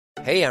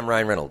Hey, I'm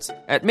Ryan Reynolds.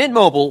 At Mint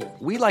Mobile,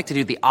 we like to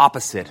do the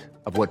opposite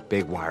of what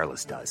Big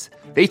Wireless does.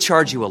 They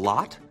charge you a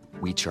lot,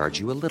 we charge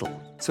you a little.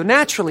 So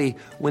naturally,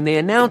 when they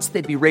announced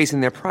they'd be raising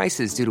their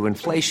prices due to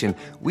inflation,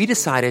 we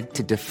decided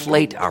to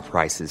deflate our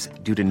prices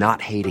due to not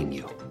hating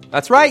you.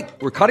 That's right.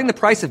 We're cutting the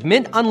price of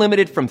Mint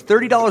Unlimited from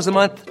 $30 a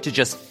month to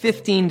just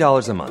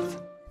 $15 a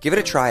month. Give it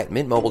a try at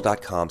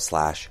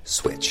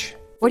mintmobile.com/switch.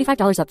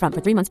 $45 up front for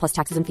 3 months plus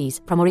taxes and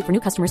fees. Promo rate for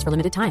new customers for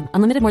limited time.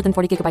 Unlimited more than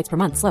 40 gigabytes per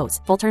month. Slows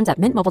full terms at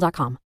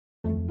mintmobile.com.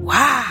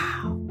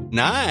 Wow.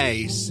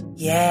 Nice.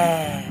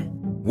 Yeah.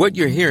 What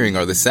you're hearing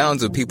are the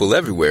sounds of people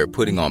everywhere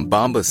putting on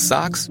Bombas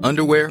socks,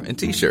 underwear, and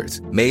T-shirts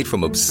made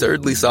from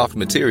absurdly soft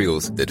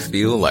materials that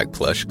feel like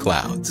plush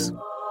clouds.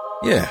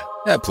 Yeah,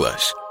 that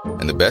plush.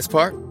 And the best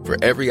part? For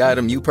every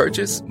item you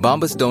purchase,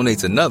 Bombas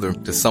donates another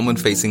to someone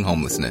facing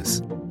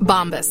homelessness.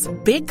 Bombas.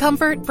 Big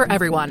comfort for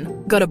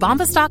everyone. Go to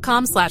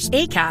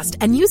bombas.com/ACAST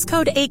and use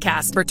code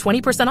ACAST for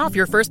 20% off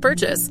your first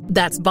purchase.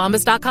 That's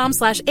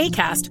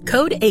bombas.com/ACAST.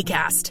 Code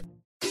ACAST.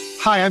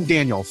 Hi, I'm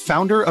Daniel,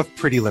 founder of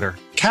Pretty Litter.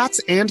 Cats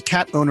and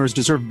cat owners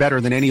deserve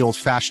better than any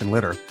old-fashioned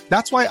litter.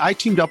 That's why I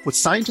teamed up with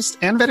scientists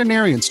and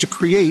veterinarians to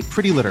create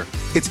Pretty Litter.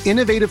 Its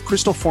innovative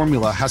crystal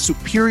formula has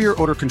superior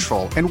odor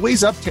control and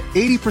weighs up to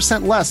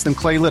 80% less than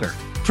clay litter.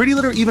 Pretty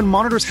Litter even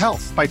monitors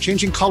health by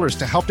changing colors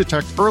to help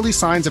detect early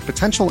signs of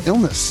potential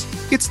illness.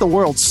 It's the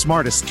world's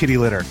smartest kitty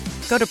litter.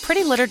 Go to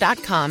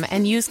prettylitter.com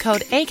and use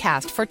code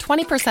ACAST for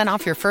 20%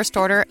 off your first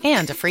order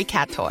and a free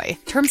cat toy.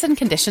 Terms and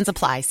conditions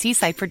apply. See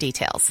site for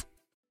details.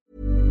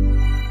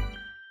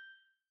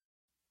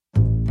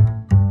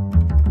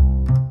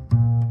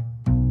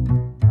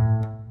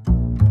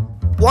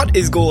 What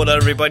is going on,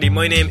 everybody?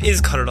 My name is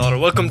Conor Lauder.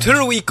 Welcome to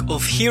the week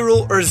of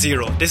Hero or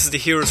Zero. This is the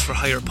Heroes for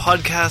Hire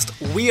podcast.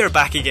 We are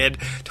back again,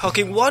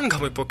 talking one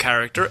comic book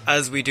character,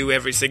 as we do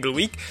every single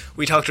week.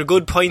 We talk their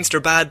good points,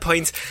 their bad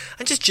points,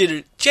 and just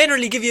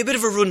generally give you a bit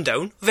of a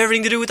rundown of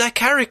everything to do with that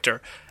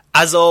character.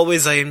 As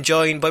always, I am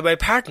joined by my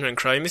partner in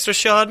crime, Mr.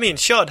 Shad Mean.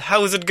 Shad,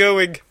 how is it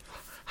going?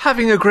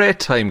 Having a great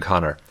time,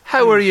 Connor.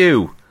 How are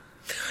you?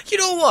 You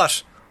know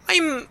what?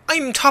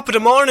 I'm top of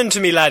the morning to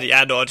me, laddie.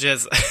 Ah, no,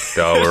 jez.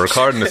 No, we're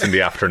recording this in the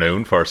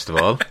afternoon, first of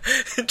all.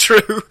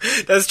 True,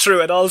 that's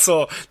true. And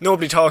also,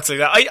 nobody talks like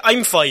that.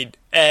 I'm fine.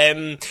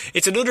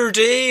 It's another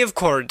day of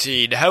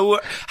quarantine. How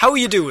are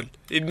you doing?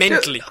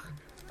 Mentally?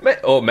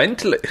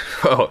 Mentally?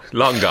 Oh,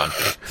 long gone.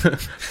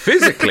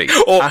 Physically,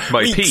 at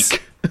my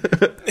peak.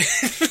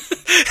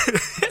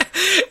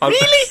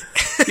 Really?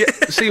 Yeah,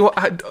 see,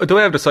 the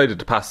way I've decided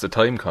to pass the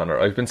time, Connor,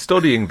 I've been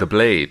studying The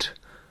Blade.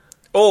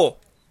 Oh.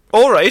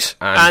 Alright,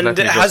 and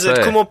has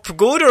it come up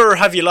good, or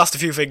have you lost a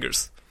few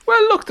fingers?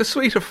 Well, look, the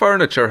suite of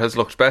furniture has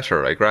looked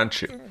better, I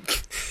grant you.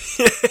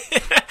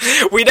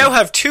 We now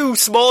have two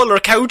smaller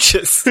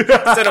couches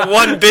instead of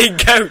one big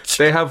couch.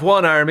 They have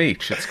one arm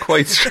each. It's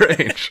quite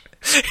strange.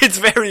 It's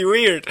very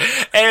weird.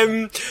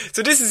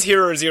 So this is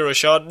Hero or Zero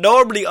Shot.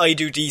 Normally I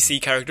do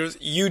DC characters,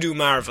 you do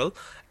Marvel.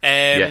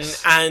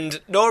 Yes.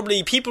 And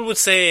normally people would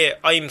say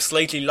I'm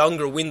slightly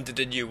longer winded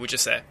than you, would you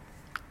say?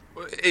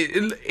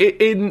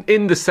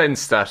 In the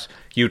sense that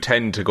you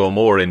tend to go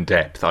more in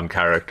depth on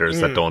characters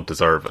that don't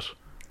deserve it.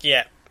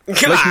 Yeah. Like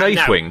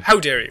Nightwing. Now, how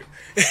dare you?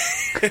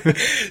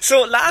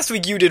 So last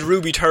week you did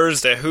Ruby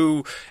Thursday,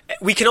 who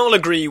we can all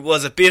agree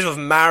was a bit of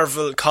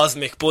Marvel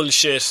cosmic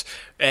bullshit,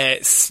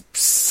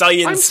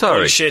 science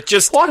bullshit.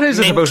 Just what is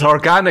it about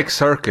organic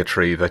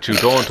circuitry that you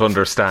don't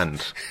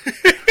understand?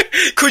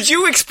 Could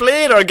you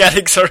explain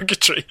organic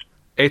circuitry?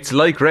 It's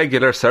like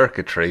regular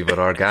circuitry, but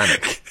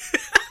organic.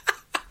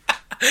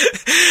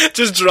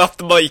 Just drop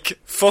the mic.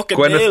 Fucking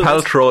Gwyneth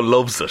Paltrow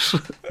loves it.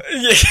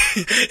 Yeah,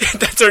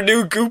 that's our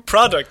new Goop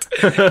product.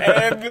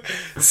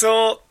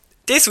 So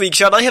this week,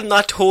 Sean, I have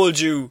not told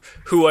you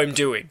who I'm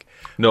doing.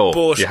 No,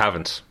 but you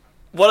haven't.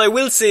 What I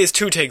will say is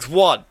two things.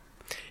 One,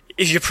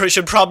 is you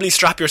should probably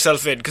strap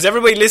yourself in, because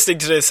everybody listening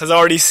to this has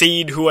already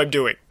seen who I'm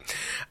doing.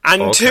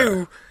 And okay.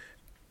 Two,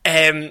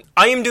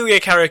 I am doing a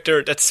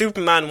character that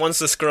Superman once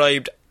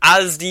described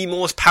as the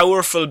most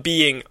powerful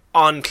being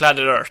on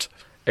planet Earth.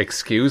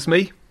 Excuse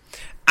me?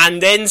 And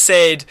then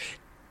said,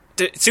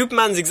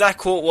 Superman's exact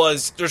quote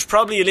was, there's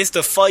probably a list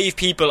of 5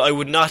 people I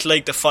would not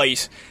like to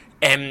fight,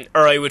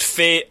 or I would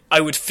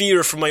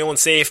fear for my own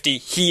safety.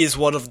 He is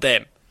one of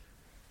them.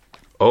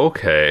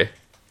 Okay.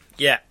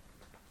 Yeah.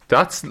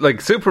 That's,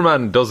 like,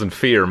 Superman doesn't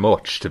fear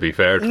much, to be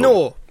fair to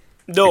him.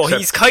 No,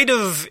 he's kind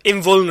of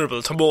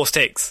invulnerable to most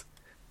things.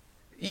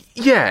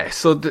 Yeah,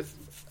 so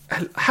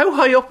how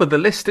high up on the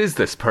list is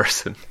this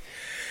person?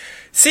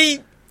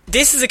 See,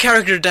 this is a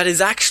character that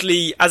is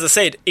actually, as I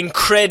said,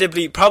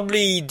 incredibly,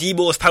 probably the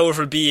most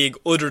powerful being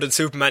other than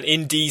Superman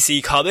in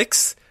DC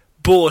Comics,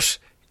 but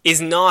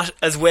is not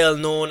as well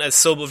known as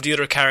some of the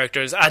other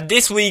characters. And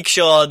this week,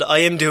 Sean, I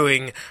am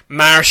doing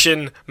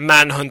Martian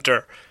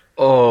Manhunter.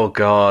 Oh,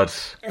 God.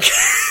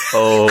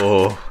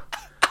 Oh.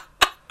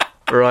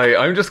 Right,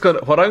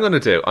 what I'm going to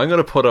do, I'm going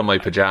to put on my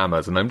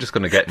pyjamas and I'm just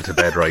going to get into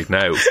bed right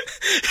now.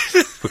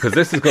 because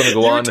this is going to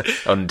go on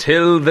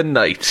until the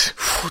night.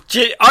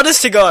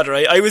 Honest to God,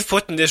 right, I was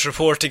putting this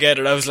report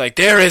together, I was like,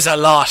 there is a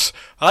lot.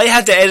 I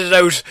had to edit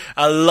out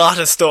a lot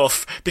of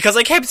stuff, because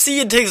I kept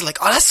seeing things like,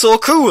 oh, that's so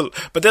cool.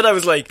 But then I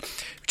was like,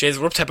 jeez,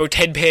 we're up to about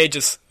 10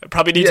 pages. I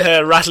probably need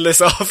to rattle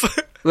this off.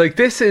 Like,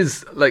 this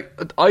is, like,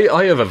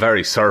 I have a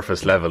very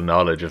surface level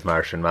knowledge of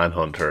Martian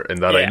Manhunter, in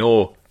that I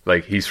know,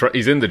 like, he's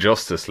in the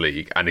Justice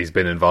League, and he's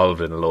been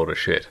involved in a load of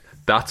shit.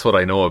 That's what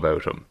I know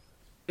about him.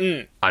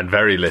 And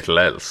very little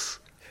else.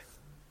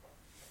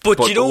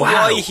 But you know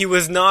why he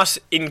was not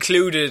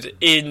included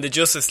in the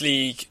Justice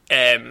League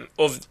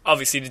of,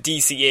 obviously, the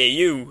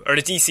DCAU, or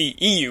the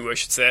DCEU, I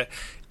should say,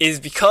 is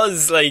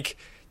because, like,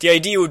 the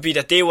idea would be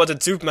that they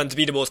wanted Superman to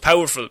be the most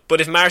powerful.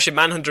 But if Martian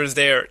Manhunter is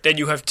there, then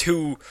you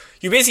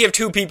basically have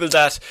two people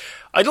that,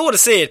 I don't want to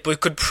say it, but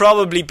could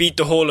probably beat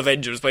the whole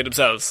Avengers by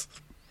themselves.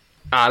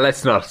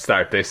 Let's not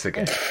start this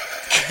again.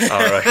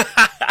 Alright.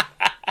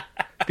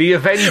 The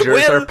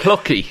Avengers are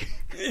plucky.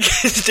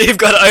 They've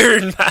got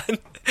Iron Man.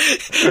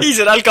 He's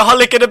an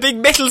alcoholic in a big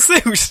metal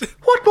suit.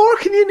 What more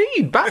can you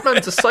need?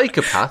 Batman's a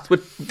psychopath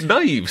with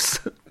knives.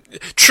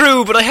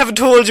 True, but I haven't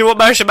told you what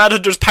Martian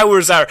Manhunter's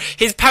powers are.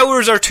 His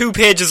powers are 2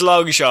 pages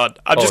long, Sean.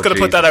 I'm just going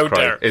to put that out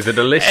there. Is it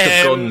a list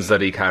of guns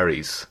that he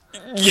carries?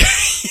 Yeah.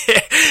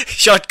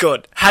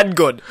 Shotgun,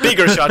 handgun,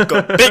 bigger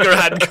shotgun, bigger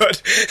handgun.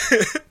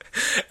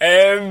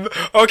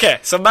 Okay,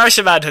 so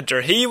Martian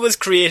Manhunter, he was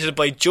created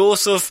by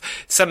Joseph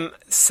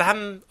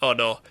Samashon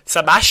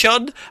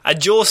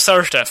and Joe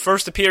Certa,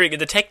 first appearing in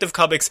Detective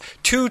Comics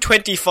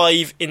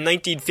 225 in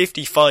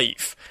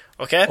 1955.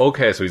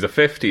 Okay, so he's a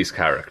 50s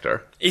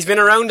character. He's been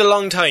around a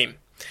long time.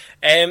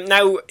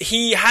 Now,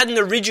 he had an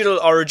original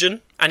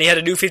origin, and he had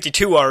a New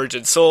 52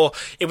 origin, so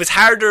it was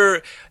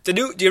harder.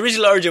 The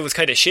original origin was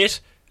kind of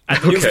shit,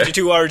 and the New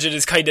 52 origin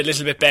is kind of a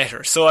little bit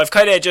better. So I've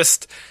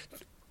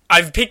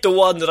picked the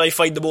one that I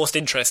find the most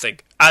interesting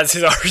as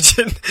his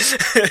origin.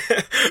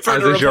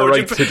 As is your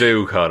right to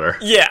do, Connor.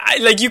 Yeah,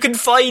 like, you can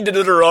find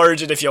another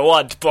origin if you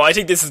want, but I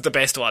think this is the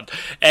best one.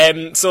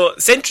 So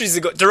centuries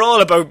ago, they're all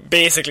about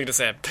basically the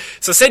same.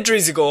 So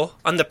centuries ago,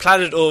 on the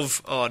planet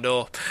of,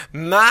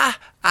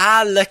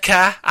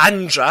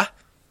 Ma'alaka-Andra,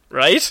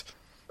 right?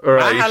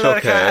 Right,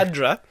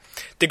 Ma'alaka-Andra.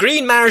 The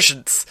Green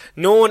Martians,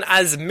 known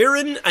as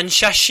Mirren and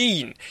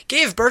Shashin,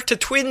 gave birth to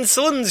twin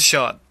sons,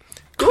 Sean.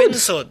 Twin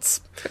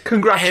sons.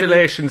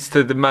 Congratulations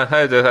to the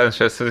Manhunter and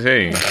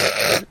Shashin.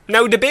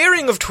 Now, the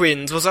bearing of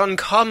twins was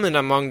uncommon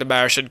among the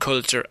Martian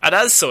culture, and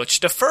as such,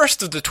 the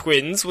first of the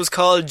twins was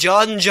called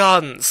John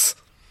Johns.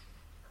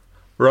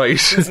 Right.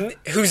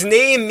 Whose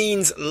name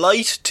means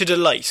light to the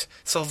light,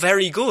 so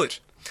very good.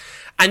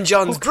 And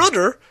John's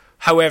brother,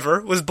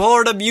 however, was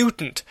born a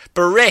mutant,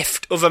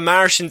 bereft of a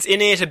Martian's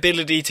innate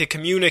ability to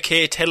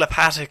communicate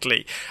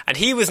telepathically, and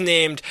he was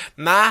named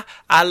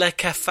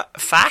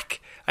Ma'alaka-Fak,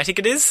 I think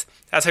it is.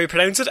 That's how you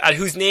pronounce it, and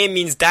whose name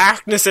means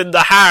darkness in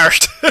the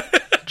heart.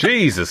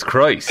 Jesus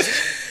Christ.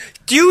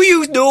 Do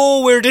you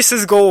know where this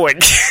is going?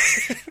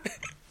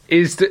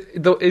 Is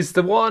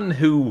the one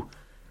who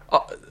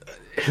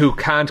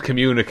can't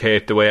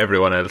communicate the way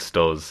everyone else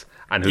does,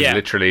 and who's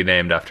literally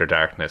named after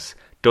darkness,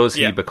 does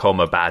he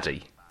become a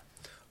baddie?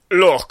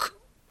 Look,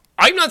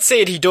 I'm not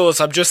saying he does,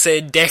 I'm just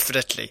saying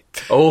definitely.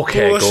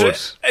 Okay, good.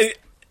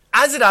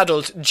 As an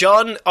adult,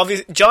 John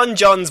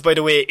Johns, by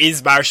the way,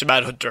 is Martian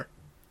Manhunter.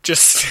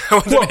 Just, I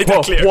want to make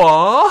that clear.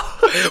 What?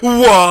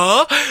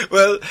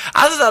 Well,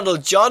 as an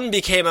adult, John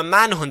became a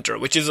manhunter,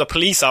 which is a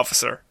police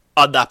officer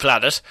on that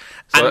planet,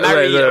 and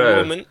married a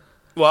woman.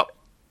 What?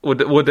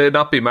 Would they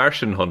not be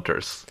Martian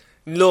hunters?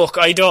 Look,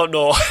 I don't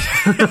know.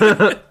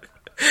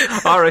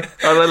 Alright,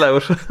 I'll allow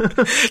it.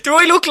 Do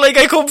I look like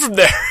I come from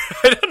there?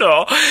 I don't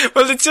know.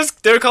 Well, it's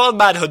just, they're called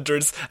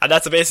manhunters, and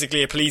that's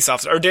basically a police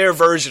officer, or their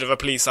version of a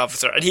police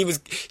officer, and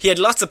he had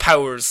lots of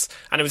powers,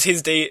 and it was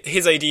his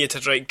idea to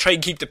try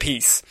and keep the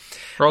peace.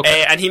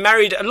 Okay. And he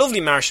married a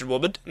lovely Martian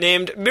woman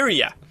named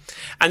Miria,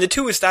 and the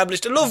two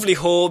established a lovely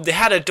home. They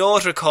had a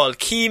daughter called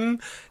Kim.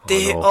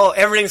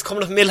 Everything's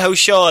coming up Millhouse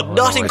Sean.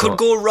 Nothing could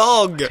go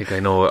wrong.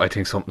 I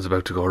think something's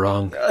about to go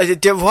wrong.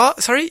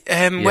 What? Sorry?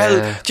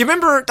 Well, do you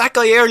remember that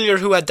guy earlier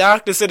who had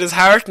darkness in his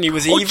heart and he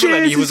was evil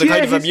and he was a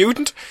kind of a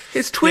mutant?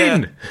 His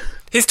twin. Yeah.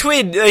 His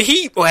twin,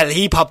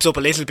 he pops up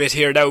a little bit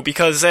here now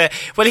because,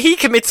 he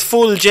commits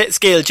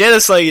full-scale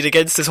genocide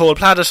against this whole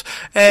planet.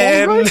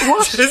 Right,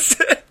 what?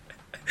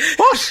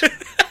 What?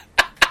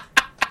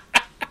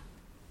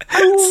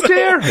 How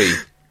dare he?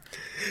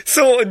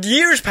 So,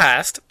 years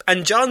passed,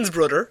 and John's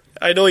brother,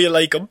 I know you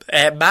like him,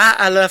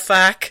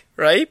 Ma'alaka-Fak,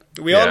 right?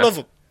 We all love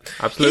him.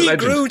 Absolute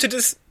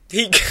legend.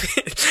 He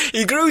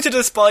grew to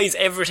despise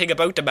everything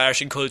about the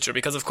Martian culture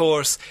because, of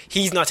course,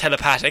 he's not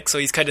telepathic, so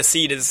he's kind of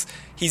seen as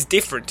he's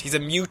different. He's a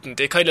mutant.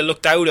 They kind of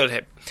looked down on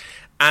him.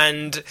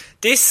 And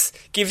this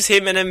gives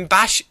him an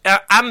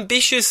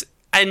ambitious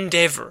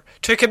endeavour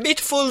to commit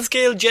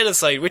full-scale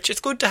genocide, which it's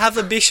good to have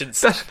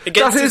ambitions.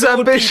 That is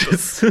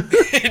ambitious.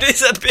 It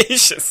is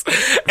ambitious.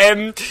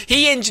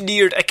 He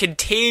engineered a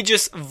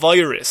contagious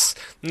virus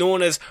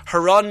known as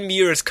Haron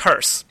Mir's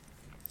curse.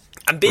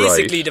 And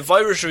basically the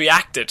virus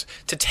reacted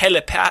to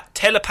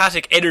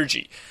telepathic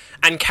energy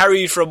and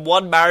carried from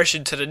one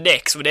Martian to the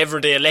next whenever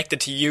they elected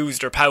to use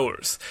their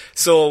powers.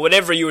 So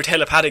whenever you were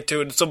telepathic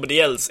to somebody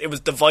else, it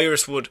was the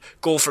virus would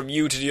go from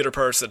you to the other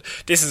person.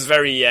 This is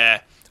very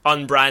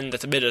on brand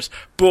at the minute,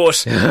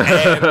 but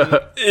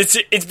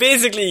it's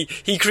basically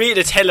he created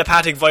a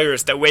telepathic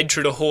virus that went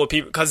through the whole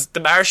people, because the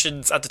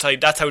Martians at the time,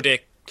 that's how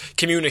they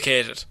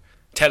communicated,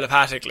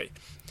 telepathically.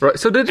 Right,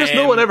 so did just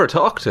no one ever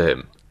talk to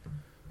him?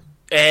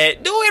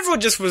 No, everyone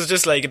was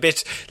just like a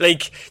bit,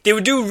 like, they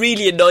would do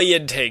really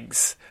annoying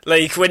things.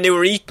 Like, when they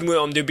were eating with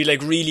him, they'd be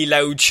like really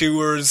loud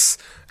chewers.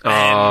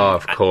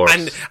 Of course.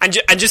 And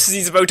just as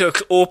he's about to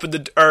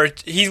open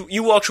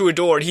you walk through a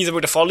door and he's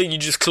about to follow you,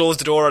 just close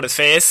the door on his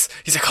face.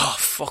 He's like, oh,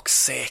 fuck's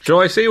sake. Joe,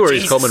 I see where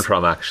he's coming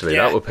from, actually.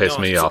 That would piss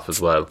me off as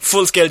well.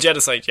 Full-scale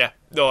genocide, yeah.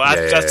 No,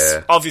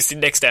 that's obviously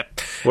the next step.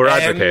 We're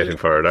advocating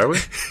for it, are we?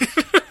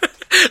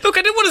 Look,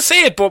 I didn't want to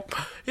say it, but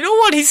you know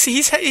what? He's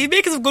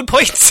making some good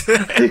points.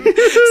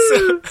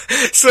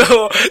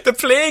 So the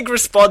plague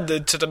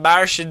responded to the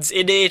Martians'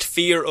 innate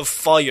fear of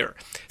fire.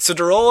 So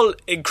they're all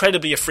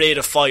incredibly afraid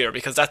of fire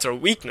because that's their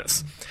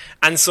weakness.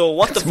 And so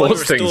what the virus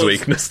most things'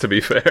 weakness, to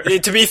be fair.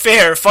 To be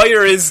fair,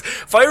 fire is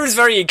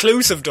very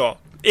inclusive, though.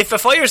 If a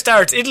fire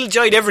starts, it'll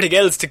join everything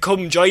else to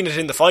come join it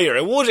in the fire.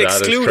 It won't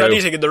exclude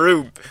anything in the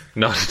room.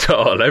 Not at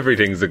all.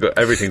 Everything's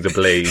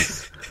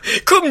ablaze.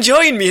 Come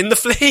join me in the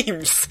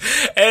flames.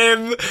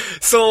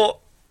 So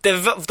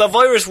the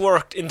virus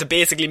worked into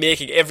basically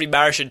making every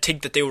Martian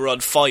think that they were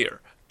on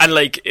fire,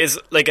 and is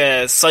like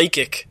a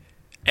psychic.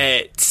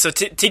 So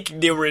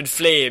thinking they were in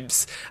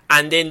flames,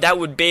 and then that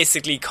would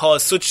basically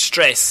cause such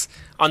stress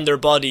on their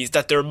bodies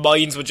that their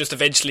minds would just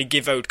eventually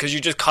give out, because you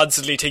just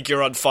constantly think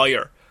you're on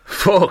fire.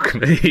 Fuck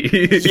me.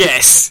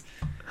 Yes.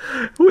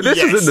 Well, this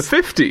is in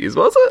the 50s,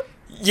 was it?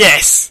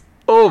 Yes.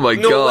 Oh my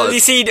god. Well, you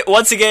see,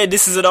 once again,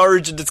 this is an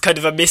origin that's kind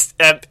of a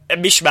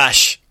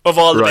mishmash of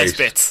all the best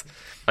bits.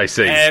 I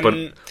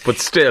see, but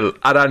still,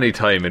 at any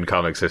time in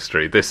comics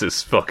history, this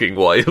is fucking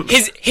wild.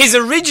 His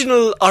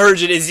original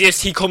origin is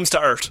just he comes to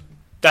Earth.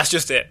 That's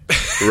just it.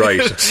 Right.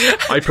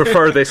 I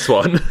prefer this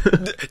one.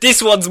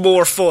 This one's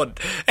more fun.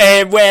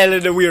 Well,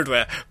 in a weird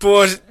way.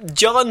 But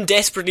John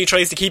desperately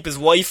tries to keep his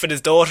wife and his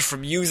daughter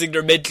from using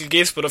their mental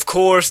gifts, but of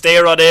course they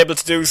are unable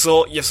to do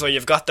so. So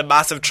you've got the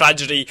massive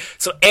tragedy.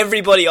 So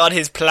everybody on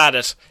his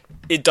planet,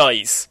 it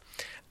dies.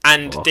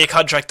 And they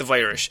contract the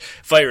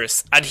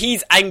virus. And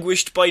he's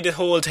anguished by the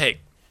whole thing.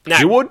 Now,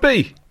 you would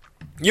be.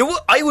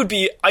 I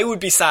would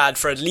be sad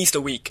for at least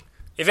a week.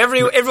 If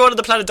everyone on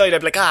the planet died,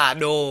 I'd be like,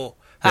 no.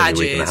 A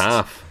week and a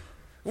half.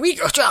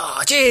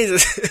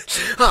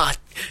 Jesus.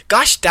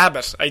 Gosh damn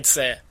it, I'd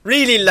say.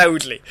 Really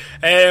loudly.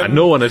 And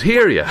no one would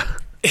hear you.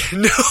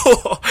 No.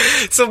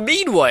 So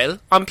meanwhile,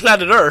 on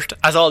planet Earth,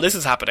 as all this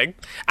is happening,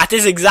 at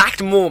this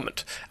exact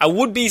moment, a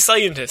would-be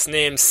scientist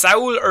named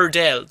Saul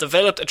Erdel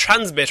developed a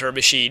transmitter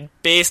machine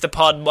based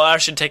upon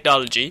Martian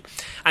technology,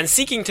 and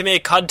seeking to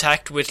make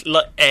contact with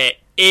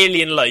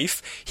alien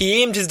life,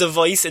 he aimed his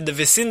device in the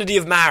vicinity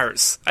of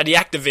Mars, and he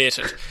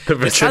activated the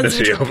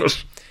vicinity of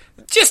it.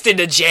 Just in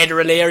the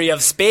general area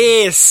of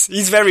space.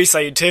 He's very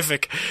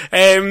scientific.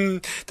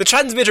 The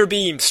transmitter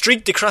beam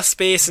streaked across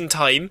space and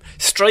time,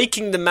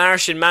 striking the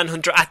Martian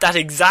Manhunter at that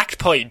exact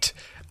point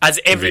as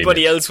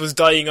everybody else was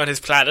dying on his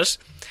planet,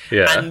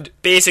 and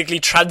basically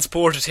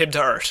transported him to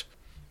Earth.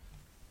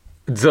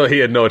 So he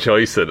had no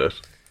choice in it?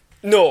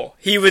 No,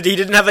 he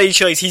didn't have any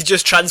choice. He's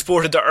just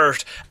transported to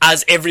Earth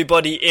as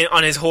everybody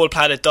on his whole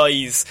planet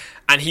dies,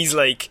 and he's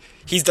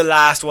the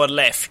last one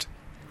left.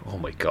 Oh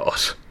my god.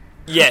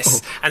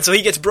 Yes, and so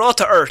he gets brought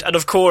to Earth, and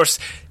of course,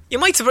 you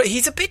might surprise,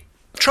 he's a bit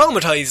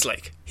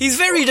traumatised, He's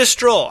very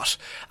distraught,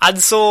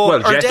 and so...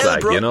 Well, jet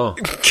lag, you know.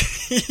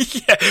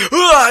 Yeah.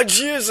 Oh,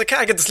 jeez, I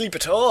can't get to sleep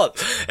at all.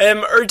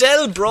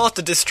 Erdel brought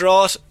the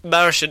distraught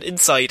Martian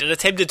inside and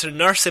attempted to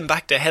nurse him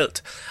back to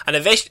health, and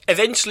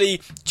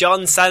eventually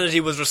John's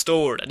sanity was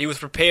restored, and he was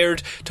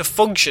prepared to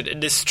function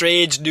in this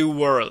strange new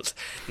world.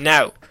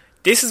 Now,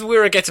 this is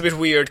where it gets a bit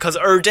weird, because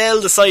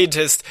Erdel, the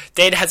scientist,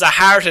 then has a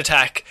heart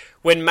attack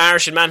when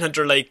Martian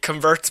Manhunter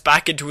converts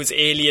back into his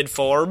alien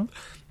form,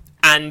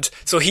 and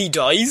so he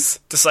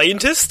dies, the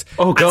scientist.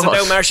 Oh god! And so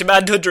now Martian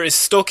Manhunter is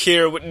stuck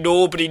here with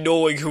nobody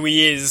knowing who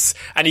he is,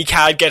 and he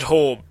can't get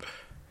home.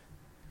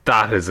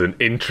 That is an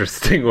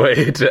interesting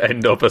way to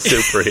end up a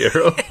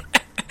superhero.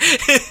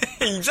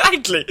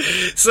 Exactly.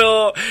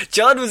 So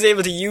John was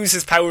able to use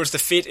his powers to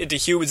fit into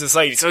human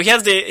society. So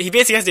he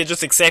basically has to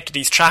just accept that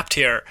he's trapped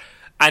here.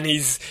 And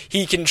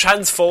he can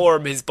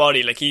transform his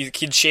body, he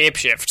can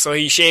shapeshift. So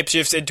he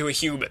shapeshifts into a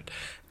human.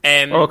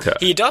 Okay.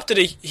 He adopted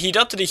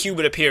a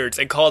human appearance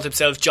and called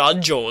himself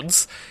John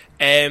Jones.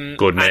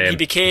 Good name. And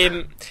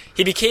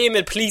he became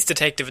a police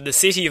detective in the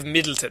city of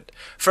Middleton.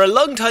 For a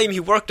long time, he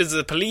worked as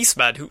a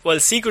policeman while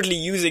secretly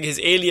using his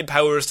alien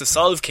powers to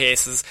solve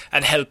cases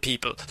and help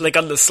people,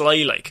 on the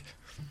sly,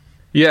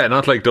 Yeah,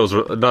 not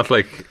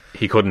like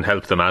he couldn't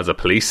help them as a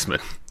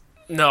policeman.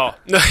 No.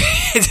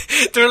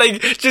 They're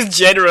like just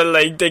general,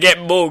 like they get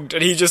mugged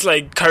and he just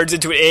like turns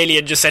into an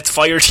alien, just sets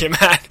fire to you,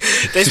 man.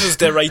 This was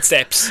the right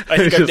steps. I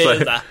think I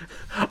nailed that.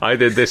 I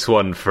did this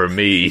one for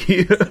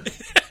me.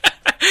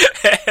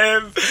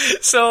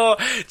 So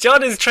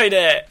John is trying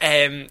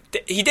to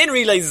he then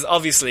realises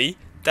obviously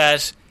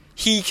that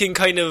he can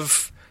kind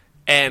of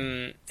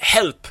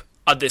help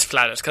on this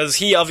planet, because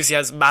he obviously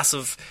has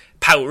massive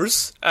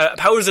powers and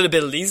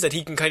abilities that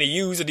he can kind of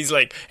use, and he's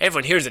like,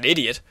 everyone here's an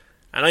idiot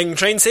and I can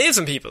try and save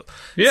some people.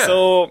 Yeah.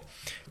 So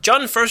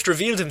John first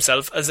revealed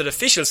himself as an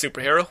official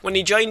superhero when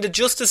he joined the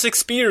Justice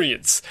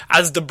Experience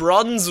as the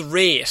Bronze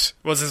Wraith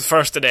was his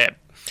first name.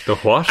 The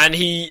what? And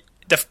the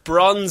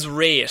Bronze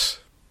Wraith.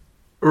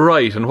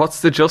 Right, and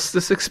what's the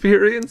Justice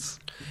Experience?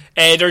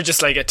 They're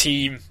just like a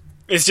team.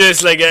 It's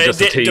just like a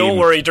team. Don't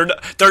worry,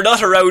 they're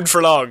not around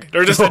for long.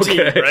 They're just a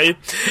team, right?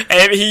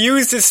 He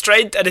used his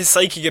strength and his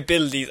psychic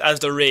abilities as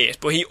the Wraith,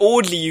 but he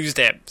only used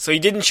them. So he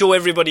didn't show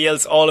everybody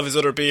else all of his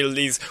other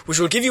abilities, which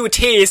will give you a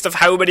taste of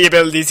how many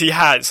abilities he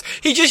has.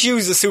 He just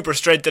used his super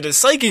strength and his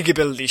psychic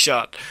ability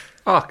shot.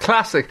 Oh,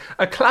 classic.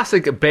 A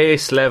classic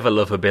base level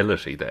of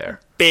ability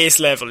there. Base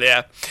level,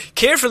 yeah.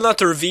 Careful not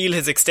to reveal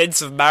his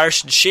extensive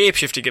Martian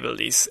shape-shifting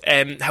abilities.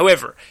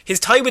 However, his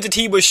time with the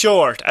team was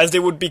short, as they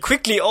would be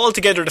quickly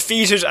altogether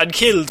defeated and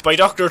killed by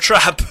Dr.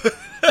 Trap.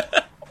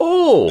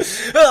 Oh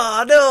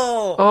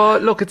no! Oh,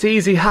 look, it's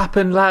easy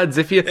happen, lads.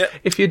 If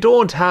you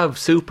don't have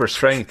super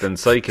strength and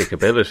psychic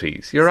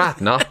abilities, you're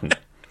at nothing.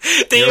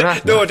 They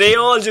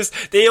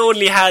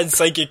only had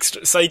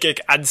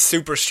psychic and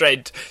super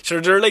strength. So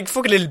they're like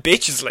fucking little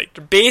bitches, like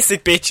they're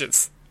basic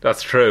bitches.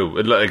 That's true.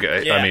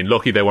 I mean,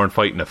 lucky they weren't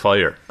fighting a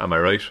fire. Am I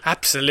right?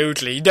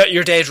 Absolutely.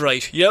 You're dead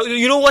right.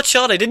 You know what,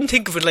 Sean? I didn't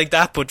think of it like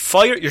that, but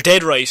fire, you're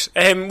dead right.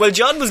 Well,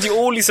 John was the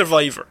only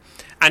survivor,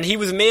 and he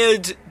was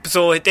made.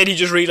 So then he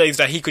just realised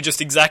that he could just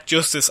exact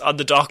justice on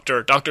the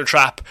Dr.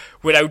 Trap,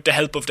 without the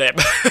help of them.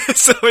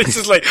 So it's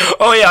just like,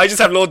 oh yeah, I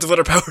just have loads of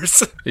other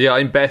powers. Yeah,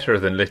 I'm better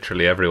than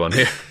literally everyone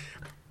here.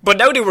 But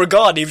now they were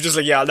gone, he was just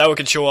like, yeah, now I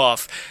can show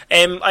off.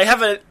 I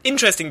have an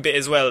interesting bit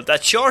as well,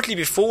 that shortly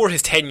before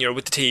his tenure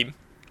with the team,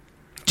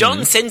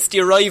 John sensed the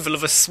arrival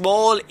of a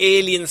small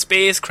alien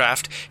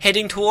spacecraft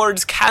heading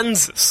towards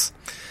Kansas.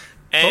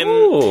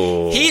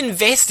 He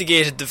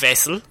investigated the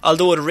vessel,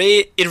 although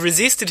it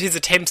resisted his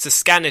attempts to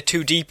scan it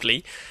too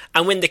deeply,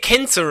 and when the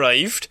Kents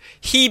arrived,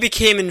 he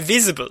became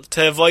invisible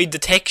to avoid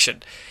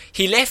detection.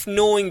 He left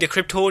knowing the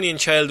Kryptonian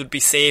child would be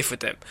safe with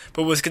them,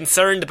 but was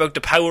concerned about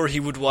the power he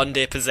would one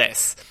day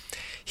possess.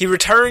 He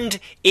returned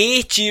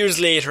 8 years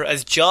later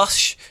as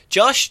Josh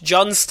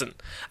Johnston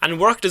and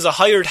worked as a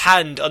hired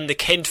hand on the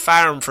Kent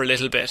farm for a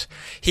little bit.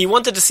 He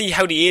wanted to see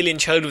how the alien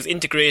child was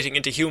integrating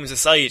into human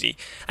society,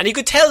 and he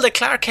could tell that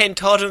Clark Kent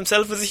thought of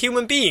himself as a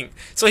human being,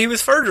 so he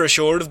was further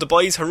assured of the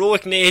boy's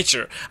heroic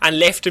nature and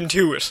left him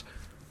to it.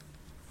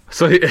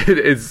 So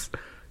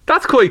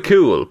that's quite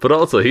cool, but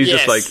also he's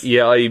just like,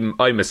 yeah,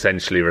 I'm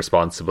essentially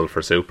responsible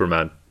for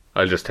Superman.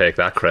 I'll just take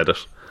that credit.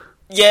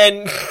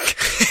 Yeah,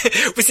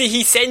 but see,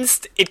 he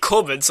sensed it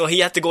coming, so he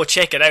had to go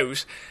check it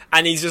out,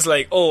 and he's just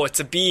like, oh,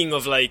 it's a being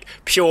of like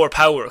pure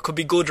power, it could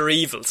be good or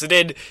evil. So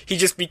then he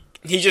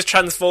just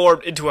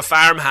transformed into a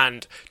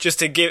farmhand just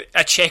to give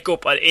a check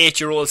up on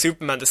 8-year-old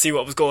Superman to see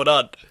what was going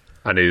on.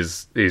 And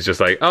he's just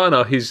like, oh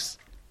no, he's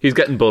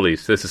getting bullied,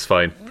 this is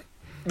fine.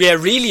 Yeah,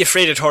 really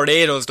afraid of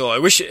tornadoes though. I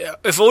wish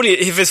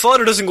if his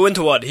father doesn't go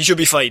into one, he should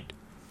be fine.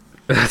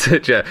 That's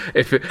it, yeah.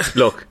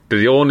 Look,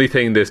 the only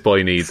thing this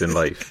boy needs in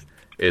life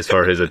is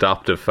for his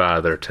adoptive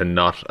father to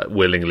not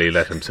willingly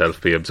let himself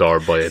be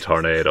absorbed by a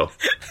tornado.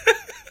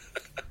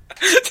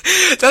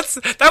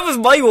 That was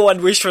my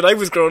one wish when I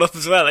was growing up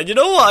as well. And you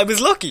know what? I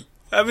was lucky.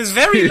 I was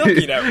very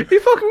lucky now. You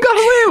fucking got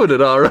away with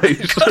it,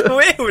 alright. Got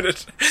away with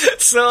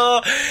it.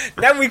 So,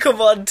 now we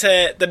come on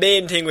to the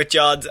main thing with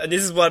John, and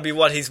this is what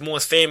he's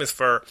most famous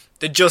for,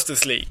 the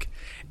Justice League.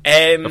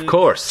 Of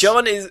course.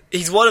 John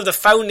he's one of the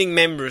founding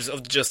members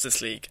of the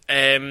Justice League.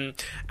 And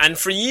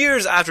for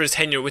years after his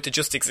tenure with the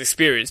Justice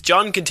Experience,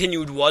 John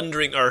continued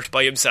wandering Earth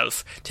by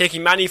himself,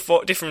 taking many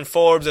different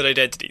forms and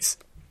identities.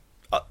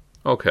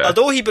 Okay.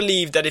 Although he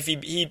believed that if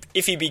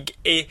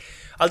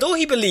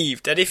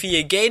he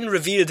again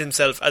revealed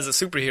himself as a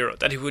superhero,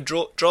 that he would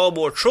draw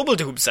more trouble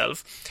to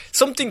himself,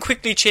 something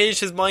quickly changed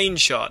his mind,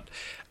 Sean.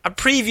 A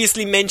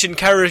previously mentioned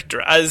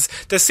character as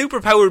the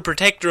superpowered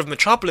protector of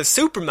Metropolis,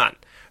 Superman,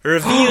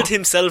 revealed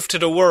himself to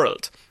the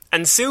world,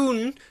 and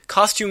soon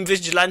costume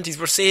vigilantes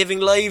were saving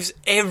lives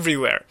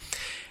everywhere.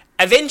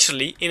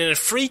 Eventually, in a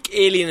freak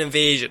alien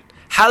invasion,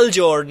 Hal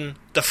Jordan,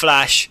 The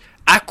Flash,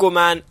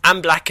 Aquaman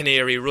and Black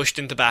Canary rushed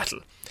into battle.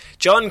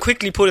 John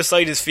quickly put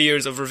aside his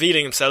fears of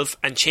revealing himself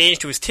and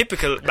changed to his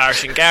typical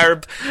Martian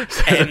garb.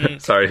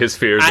 Sorry, his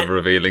fears of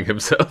revealing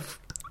himself.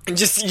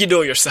 Just, you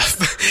know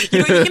yourself.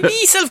 you can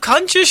be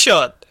self-conscious,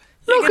 Sean.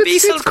 Look,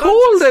 it's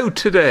cold out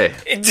today.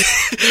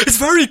 It's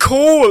very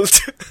cold.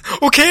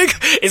 Okay,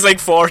 it's like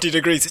 40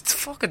 degrees.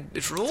 It's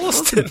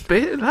roasting. It's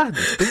bitter out.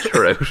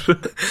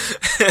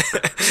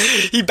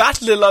 He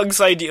battled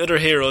alongside the other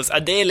heroes,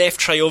 and they left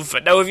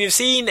triumphant. Now, have you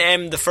seen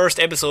the first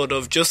episode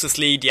of Justice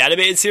League, the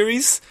animated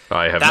series?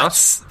 I have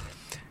not.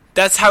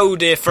 That's how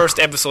the first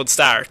episode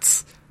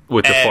starts.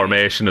 With the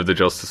formation of the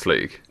Justice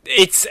League.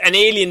 It's an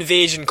alien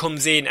invasion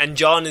comes in, and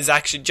John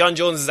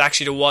Jones is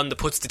actually the one that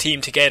puts the team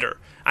together.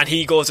 And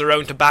he goes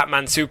around to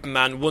Batman,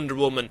 Superman, Wonder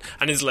Woman,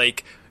 and is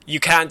like, you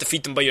can't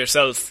defeat them by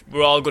yourself.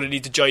 We're all going to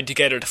need to join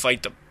together to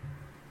fight them.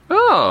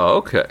 Oh,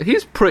 okay.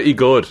 He's pretty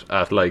good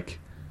at, like,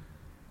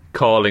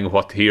 calling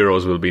what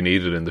heroes will be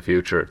needed in the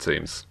future, it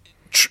seems.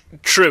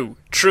 True.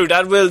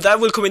 That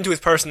will come into his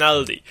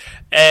personality.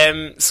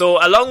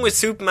 So, along with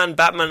Superman,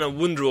 Batman, and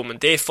Wonder Woman,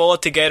 they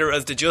fought together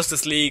as the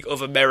Justice League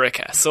of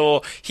America.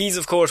 So, he's,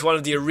 of course, one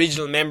of the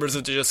original members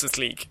of the Justice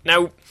League.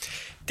 Now,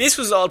 this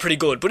was all pretty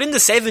good, but in the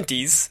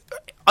 70s,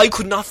 I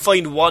could not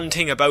find one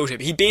thing about him.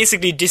 He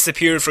basically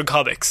disappeared from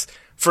comics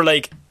for,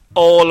 like,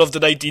 all of the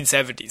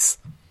 1970s.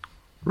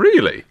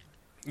 Really?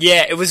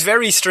 Yeah, it was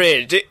very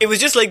strange. It was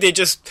just like they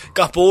just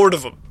got bored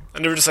of him,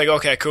 and they were just like,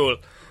 okay, cool.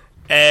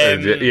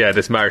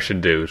 This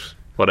Martian dude,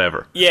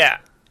 whatever. Yeah,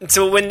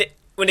 so when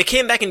they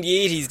came back in the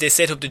 80s, they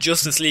set up the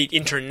Justice League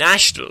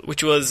International,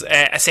 which was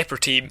a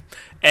separate team.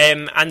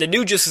 And the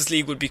new Justice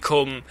League would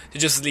become the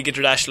Justice League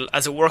International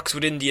as it works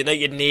within the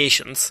United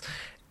Nations.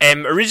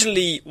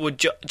 Originally,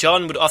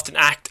 John would often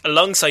act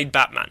alongside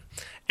Batman,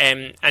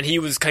 and he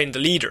was kind of the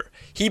leader.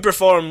 He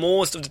performed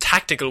most of the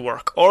tactical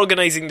work,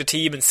 organising the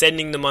team and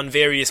sending them on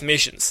various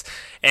missions.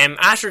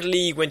 After the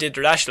League went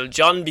international,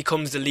 John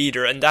becomes the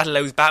leader, and that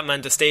allows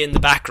Batman to stay in the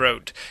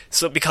background.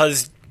 So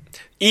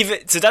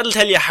that'll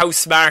tell you how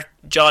smart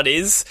John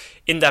is,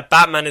 in that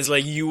Batman is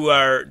like, you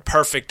are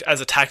perfect as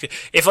a tactic.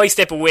 If I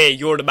step away,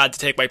 you're the man to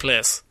take my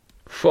place.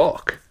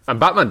 Fuck. And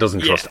Batman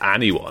doesn't trust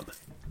anyone.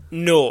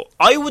 No,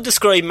 I would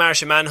describe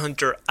Martian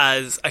Manhunter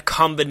as a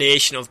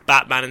combination of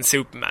Batman and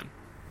Superman.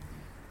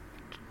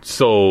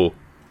 So,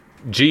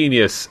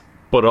 genius,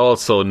 but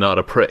also not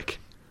a prick.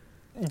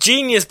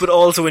 Genius, but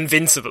also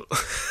invincible.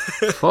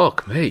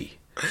 Fuck me.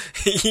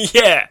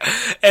 Yeah.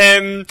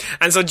 And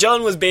so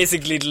John was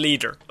basically the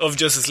leader of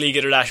Justice League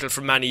International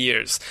for many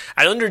years.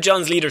 And under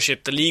John's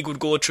leadership, the League would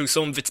go through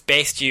some of its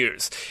best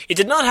years. It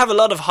did not have a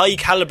lot of high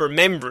caliber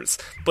members,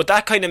 but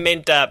that kind of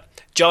meant that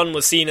John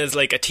was seen as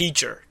like a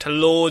teacher to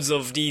loads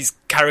of these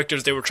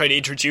characters they were trying to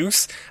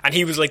introduce, and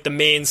he was like the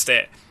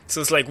mainstay.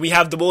 So it's like, we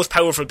have the most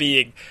powerful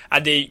being,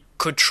 and they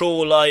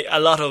control a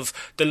lot of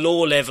the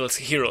low level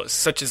heroes,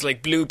 such as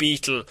like Blue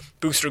Beetle,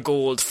 Booster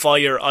Gold,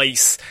 Fire,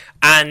 Ice,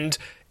 and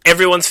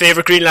everyone's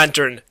favourite Green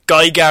Lantern,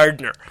 Guy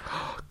Gardner.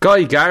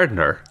 Guy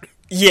Gardner?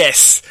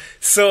 Yes.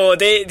 So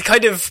they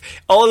kind of,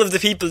 all of the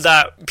people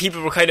that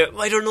people were kind of,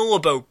 I don't know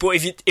about, but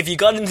if you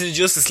got into the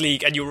Justice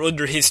League and you were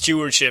under his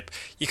stewardship,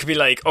 you could be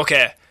like,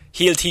 okay,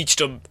 he'll teach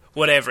them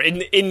whatever.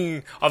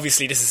 In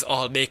obviously this is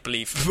all make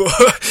believe.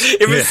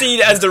 It was seen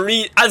as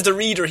the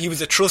reader, he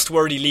was a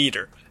trustworthy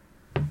leader.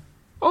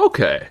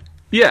 Okay.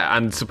 Yeah,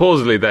 and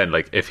supposedly then,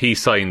 like, if he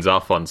signs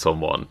off on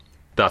someone,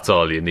 that's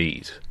all you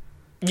need.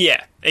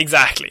 Yeah,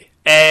 exactly.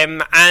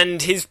 And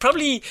his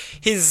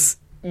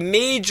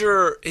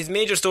major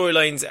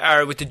storylines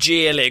are with the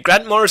JLA.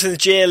 Grant Morrison's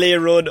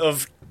JLA run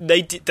of the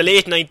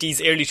late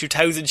 90s, early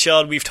 2000s,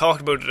 Sean, we've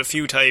talked about it a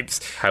few times.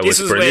 This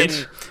was brilliant.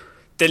 When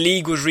the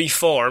League was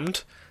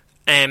reformed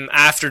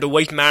after the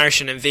White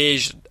Martian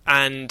invasion,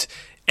 and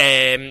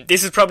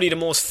this is probably the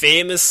most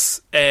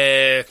famous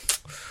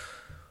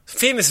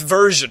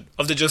version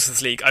of the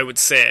Justice League, I would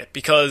say,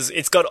 because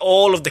it's got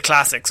all of the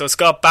classics. So it's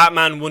got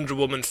Batman, Wonder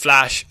Woman,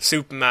 Flash,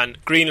 Superman,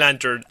 Green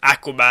Lantern,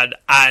 Aquaman,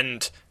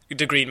 and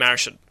the Green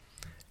Martian.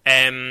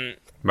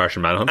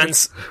 Martian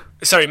Manhunter?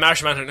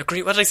 Martian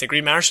Manhunter. What did I say?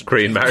 Green Martian.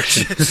 Green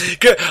Martian.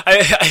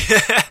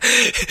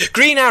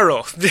 Green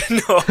Arrow.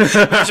 No,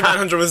 Martian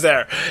Manhunter was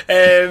there.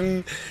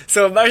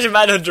 So Martian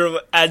Manhunter,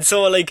 and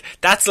so like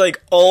that's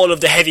like all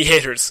of the heavy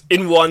hitters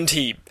in one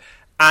team.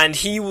 And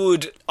he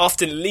would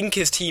often link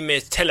his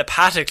teammates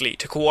telepathically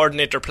to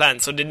coordinate their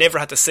plans, so they never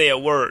had to say a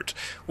word,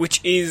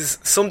 which is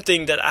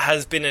something that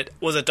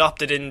was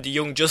adopted in the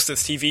Young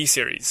Justice TV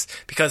series,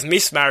 because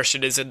Miss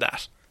Martian is in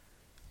that.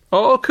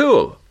 Oh,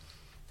 cool.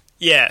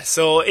 Yeah,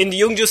 so in the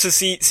Young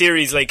Justice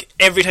series, like,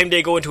 every time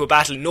they go into a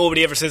battle,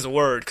 nobody ever says a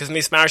word, because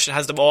Miss Martian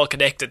has them all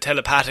connected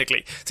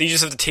telepathically, so you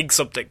just have to think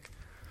something.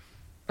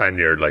 And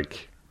you're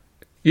like...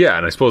 Yeah,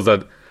 and I suppose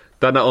that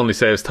not only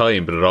saves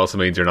time, but it also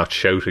means you're not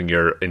shouting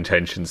your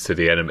intentions to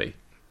the enemy.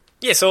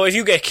 Yeah, so if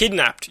you get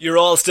kidnapped, you're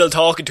all still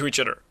talking to each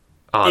other.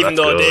 Oh, even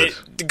though good.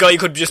 The guy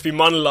could just be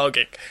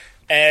monologuing.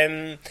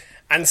 And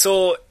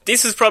so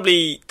this is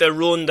probably the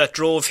run that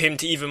drove him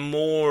to even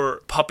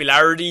more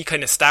popularity,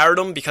 kind of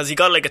stardom, because he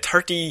got like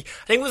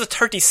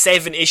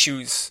 37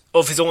 issues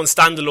of his own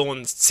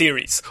standalone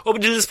series. Up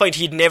until this point,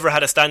 he'd never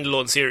had a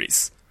standalone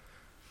series.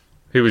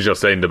 He was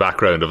just in the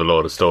background of a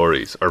load of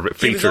stories, or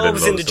featured in a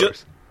load of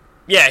stories.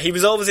 Yeah, he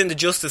was always in the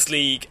Justice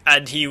League,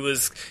 and he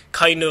was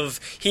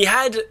he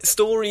had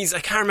stories, I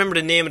can't remember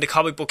the name of the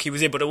comic book he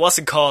was in, but it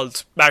wasn't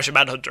called Martian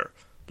Manhunter.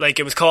 Like,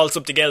 it was called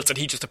something else, and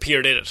he just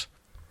appeared in it.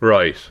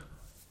 Right.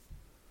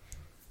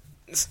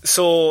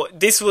 So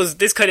this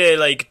kind of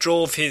like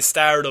drove his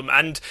stardom,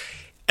 and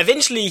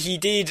eventually he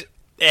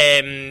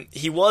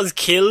was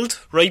killed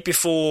right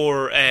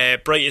before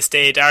Brightest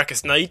Day,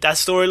 Darkest Night, that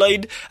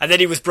storyline, and then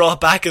he was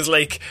brought back as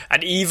like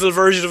an evil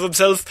version of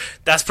himself.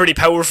 That's pretty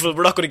powerful.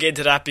 We're not going to get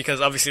into that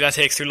because obviously that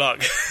takes too long.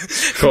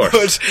 Of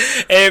course.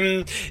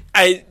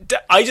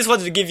 But I just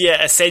wanted to give you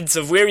a sense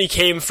of where he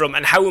came from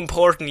and how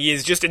important he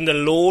is just in the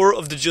lore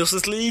of the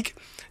Justice League.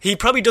 He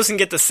probably doesn't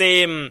get the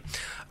same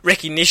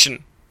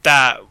recognition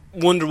that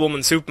Wonder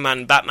Woman, Superman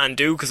and Batman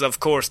do, because of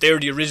course they're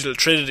the original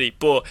Trinity,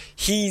 but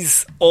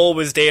he's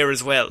always there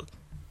as well.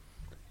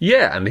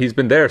 Yeah, and he's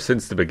been there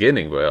since the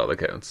beginning by all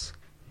accounts.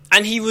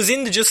 And he was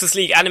in the Justice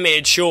League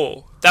animated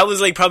show. That was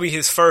like probably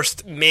his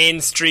first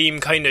mainstream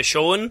kind of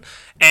showing.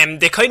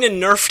 They kind of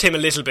nerfed him a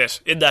little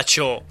bit in that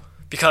show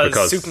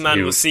because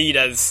Superman was seen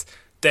as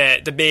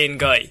the main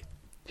guy.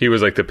 He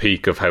was like the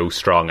peak of how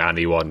strong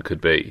anyone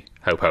could be,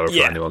 how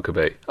powerful anyone could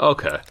be.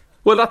 Okay,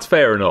 well that's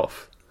fair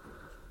enough.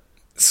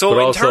 So but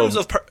in also, terms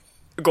of...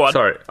 Go on.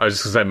 Sorry, I was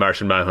just going to say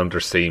Martian Manhunter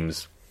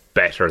seems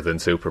better than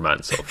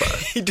Superman so far.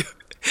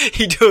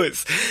 He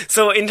does.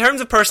 So in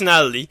terms of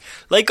personality,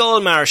 like all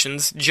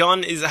Martians,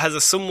 John has a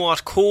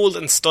somewhat cold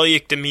and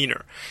stoic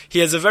demeanour. He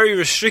has a very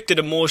restricted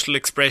emotional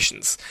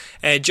expressions.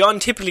 John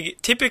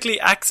typically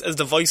acts as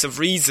the voice of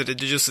reason in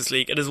the Justice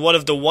League and is one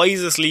of the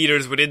wisest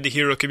leaders within the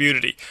hero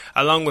community,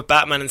 along with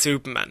Batman and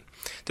Superman.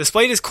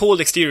 Despite his cold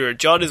exterior,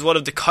 John is one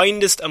of the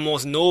kindest and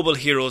most noble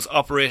heroes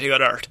operating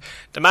on Earth.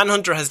 The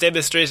Manhunter has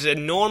demonstrated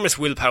enormous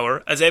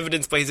willpower, as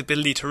evidenced by his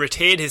ability to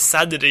retain his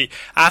sanity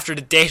after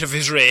the death of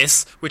his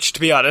race, which, to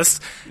be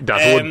honest...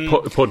 That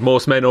would put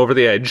most men over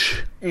the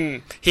edge.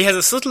 He has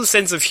a subtle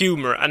sense of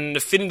humour and an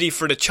affinity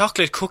for the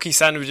chocolate cookie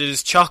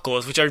sandwiches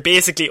Chocos, which are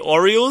basically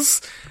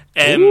Oreos.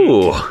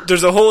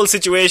 There's a whole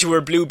situation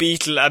where Blue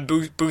Beetle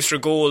and Booster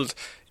Gold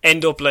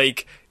end up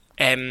like...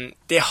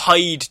 they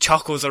hide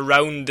Chocos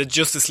around the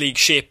Justice League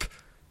ship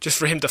just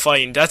for him to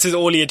find. That's his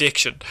only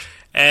addiction.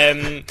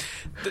 The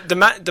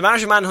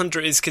Martian Manhunter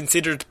is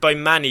considered by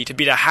many to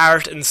be the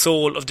heart and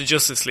soul of the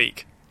Justice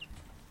League.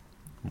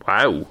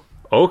 Wow.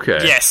 Okay.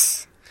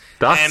 Yes.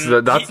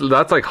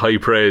 That's like high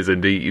praise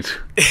indeed.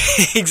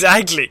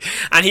 Exactly.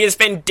 And he has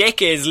spent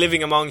decades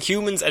living among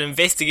humans and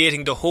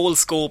investigating the whole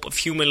scope of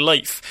human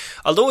life.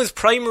 Although his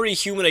primary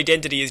human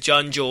identity is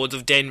John Jones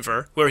of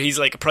Denver, where he's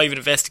like a private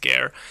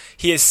investigator,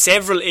 he has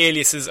several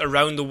aliases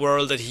around the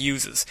world that he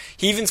uses.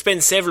 He even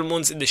spends several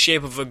months in the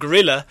shape of a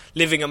gorilla,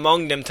 living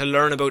among them to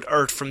learn about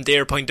Earth from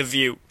their point of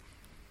view.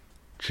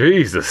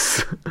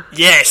 Jesus.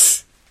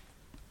 Yes.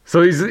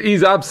 So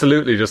he's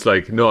absolutely just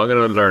like, no, I'm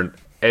going to learn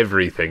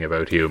everything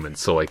about humans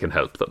so I can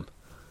help them.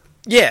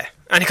 Yeah,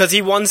 and because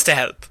he wants to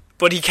help,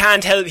 but he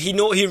can't help.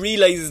 He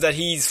realizes that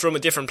he's from a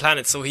different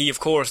planet, so he of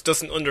course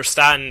doesn't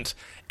understand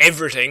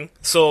everything.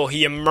 So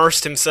he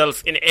immersed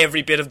himself in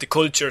every bit of the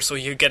culture so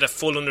he could get a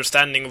full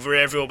understanding of where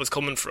everyone was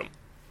coming from.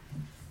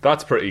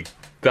 That's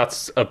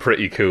a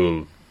pretty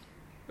cool.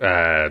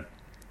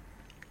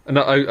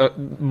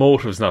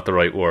 Motive's not the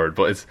right word,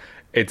 but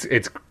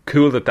it's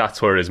cool that that's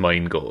where his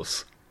mind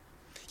goes.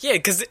 Yeah,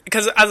 because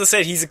as I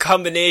said, he's a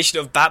combination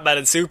of Batman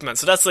and Superman.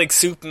 So that's like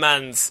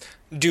Superman's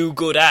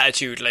do-good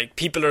attitude. Like,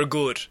 people are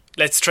good.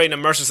 Let's try and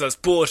immerse ourselves.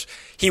 But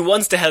he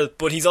wants to help,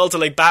 but he's also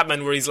like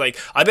Batman, where he's like,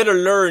 I better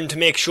learn to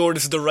make sure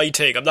this is the right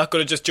thing. I'm not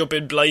going to just jump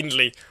in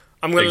blindly.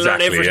 I'm going to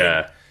learn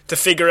everything to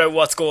figure out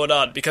what's going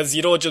on, because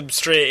you don't jump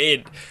straight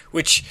in.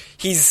 Which,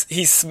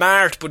 he's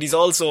smart, but he's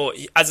also,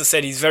 as I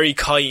said, he's very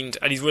kind,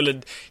 and he's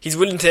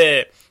willing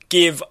to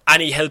give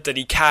any help that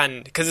he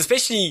can, because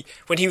especially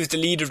when he was the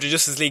leader of the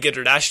Justice League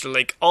International,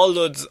 like all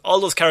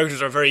those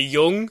characters are very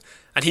young,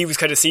 and he was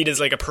kind of seen as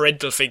like a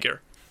parental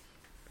figure.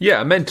 Yeah,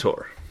 a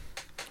mentor.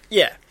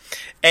 Yeah.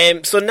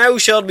 So now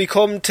shall we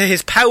come to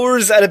his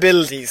powers and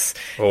abilities?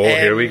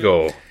 Here we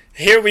go.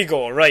 Here we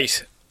go.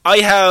 Right.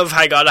 I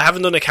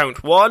haven't done a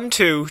count. 1,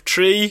 2,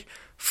 3,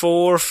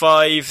 4,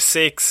 5,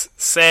 6,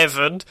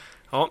 7.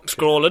 Oh, I'm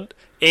scrolling.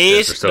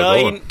 8,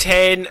 9,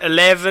 10,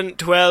 11,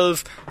 12,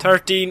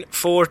 13,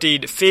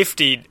 14,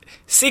 15,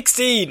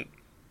 16.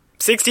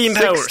 16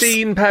 powers.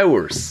 16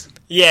 powers.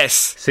 Yes.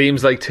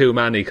 Seems like too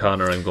many,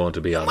 Connor, I'm going to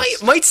be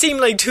honest. Might seem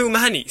like too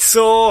many.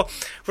 So,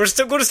 we're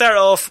still going to start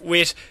off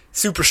with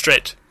super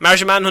strength.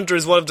 Martian Manhunter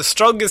is one of the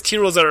strongest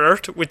heroes on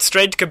Earth, with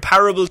strength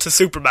comparable to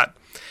Superman.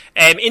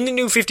 In the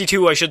New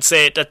 52, I should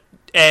say that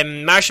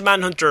Martian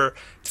Manhunter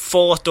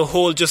fought the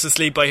whole Justice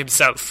League by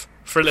himself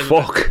for a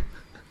little bit.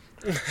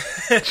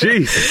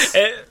 Jesus.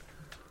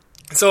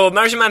 So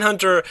Martian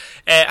Manhunter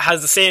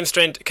has the same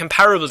strength,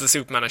 comparable to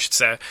Superman, I should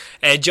say.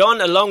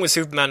 John, along with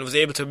Superman, was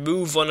able to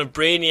move one of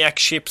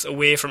Brainiac's ships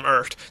away from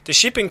Earth. The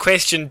ship in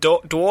question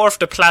dwarfed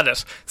the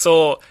planet,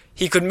 so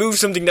he could move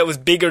something that was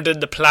bigger than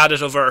the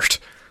planet of Earth.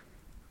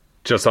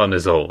 Just on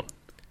his own.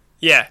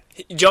 Yeah.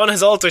 John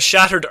has also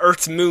shattered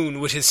Earth's moon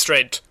with his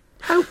strength.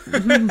 How?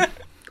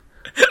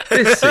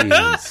 This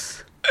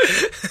seems...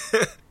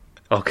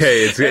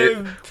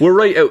 Okay, we're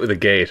right out of the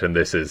gate and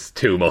this is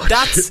too much.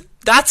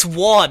 That's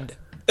one.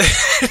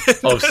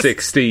 Of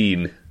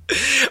 16.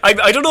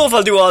 I don't know if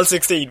I'll do all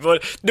 16,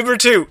 but number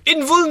 2,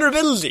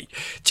 invulnerability.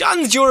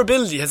 John's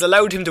durability has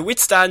allowed him to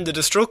withstand the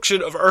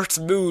destruction of Earth's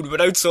moon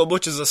without so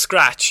much as a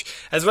scratch,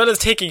 as well as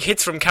taking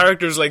hits from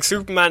characters like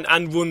Superman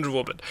and Wonder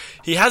Woman.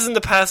 He has in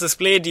the past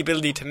displayed the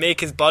ability to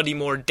make his body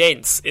more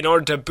dense in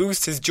order to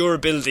boost his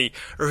durability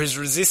or his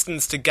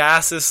resistance to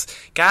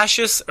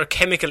gaseous or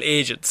chemical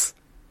agents.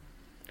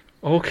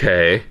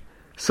 Okay,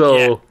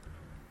 so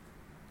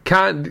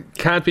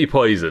can't be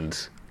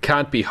poisoned,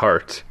 can't be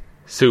hurt.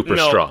 Super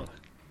strong.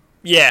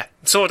 Yeah,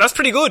 so that's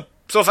pretty good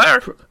so far.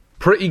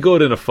 Pretty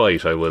good in a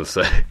fight, I will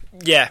say.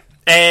 Yeah.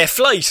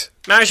 Flight.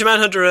 Martian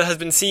Manhunter has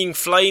been seen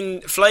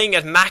flying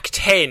at Mach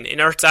 10 in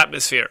Earth's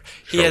atmosphere.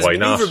 He has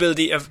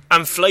maneuverability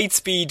and flight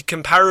speed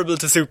comparable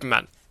to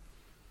Superman.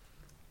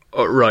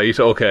 Right,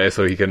 okay,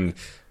 so he can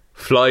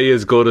fly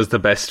as good as the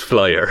best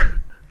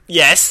flyer.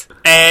 Yes.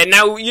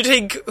 Now, you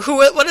think,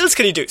 what else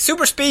can he do?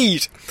 Super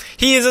speed.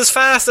 He is as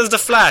fast as the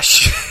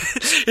Flash.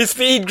 His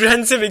speed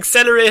grants him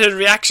accelerated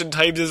reaction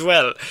times as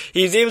well.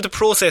 He is able to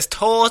process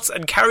thoughts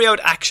and carry out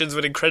actions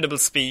with incredible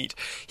speed.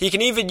 He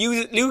can even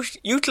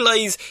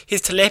utilise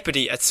his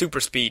telepathy at super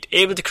speed,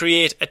 able to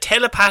create a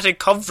telepathic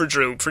conference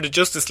room for the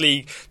Justice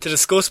League to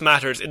discuss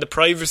matters in the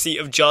privacy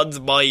of John's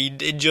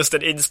mind in just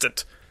an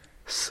instant.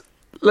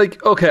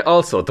 Like, okay,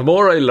 also, the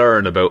more I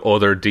learn about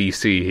other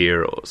DC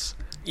heroes...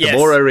 The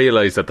more I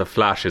realise that the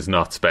Flash is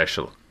not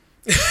special.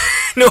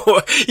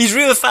 No, he's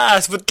real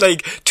fast, but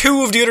like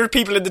 2 of the other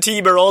people in the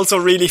team are also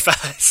really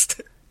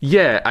fast.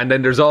 Yeah, and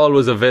then there's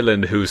always a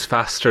villain who's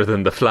faster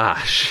than the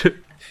Flash.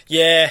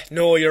 Yeah,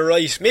 no, you're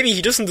right. Maybe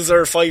he doesn't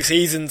deserve 5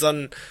 seasons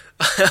on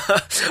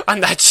on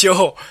that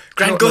show.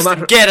 Grant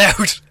Gustin, get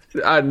out!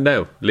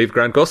 No, leave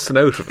Grant Gustin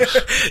out of it.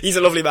 He's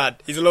a lovely man.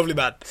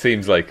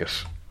 Seems like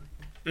it.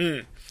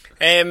 But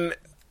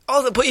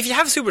if you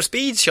have super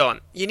speed,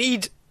 Sean, you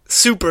need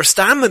super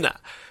stamina,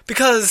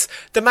 because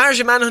the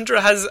Martian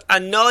Manhunter has a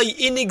nigh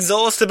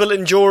inexhaustible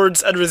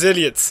endurance and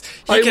resilience.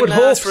 I would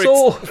hope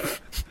so.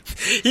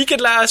 He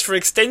can last for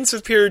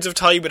extensive periods of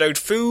time without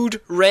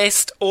food,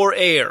 rest or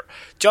air.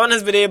 John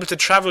has been able to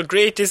travel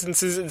great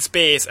distances in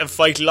space and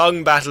fight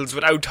long battles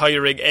without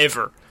tiring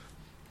ever.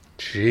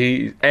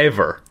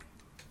 Ever.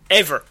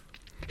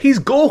 He's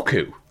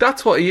Goku.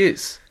 That's what he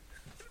is.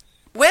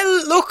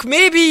 Well, look,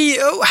 maybe...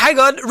 Oh, hang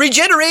on.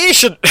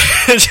 Regeneration!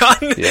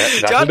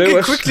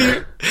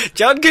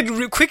 John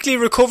can quickly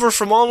recover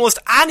from almost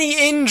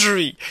any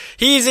injury.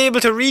 He is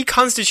able to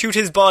reconstitute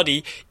his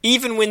body,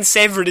 even when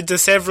severed into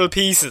several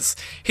pieces.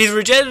 His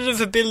regenerative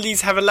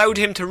abilities have allowed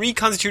him to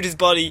reconstitute his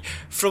body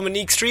from an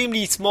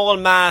extremely small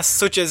mass,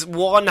 such as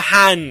one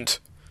hand.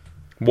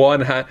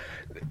 One hand?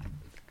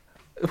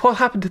 What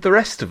happened to the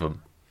rest of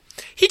him?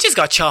 He just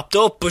got chopped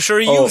up, but sure,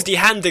 he used the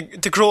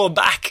hand to grow him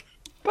back.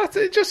 But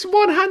just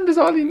one hand is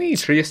all you need.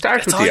 Sure, you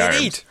start with the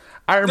arms.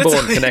 Arm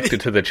bone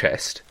connected to the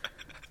chest,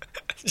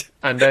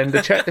 and then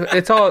the chest.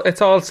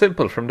 It's all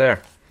simple from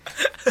there.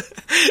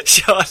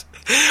 Sean,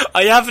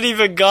 I haven't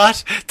even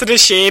got to the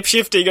shape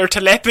shifting or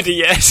telepathy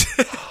yet.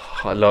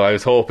 Oh, no, I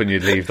was hoping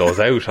you'd leave those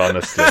out,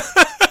 honestly.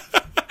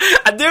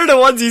 And they're the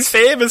ones he's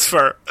famous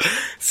for.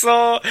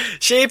 So,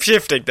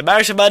 shape-shifting. The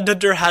Martian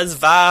Manhunter has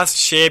vast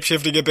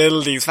shape-shifting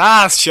abilities.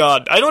 Vast,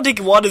 Sean. I don't think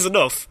one is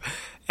enough.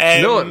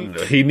 No,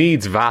 he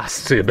needs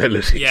vast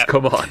abilities. Yeah.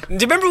 Come on. Do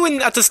you remember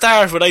at the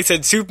start when I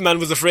said Superman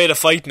was afraid of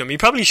fighting him? He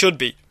probably should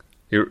be.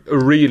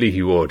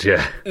 He would,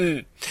 yeah.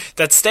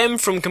 That stem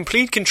from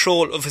complete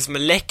control of his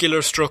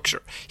molecular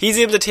structure. He's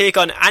able to take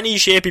on any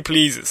shape he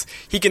pleases.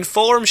 He can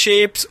form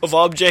shapes of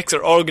objects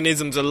or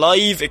organisms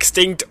alive,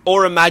 extinct,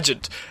 or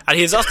imagined. And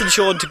he is often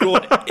shown to grow...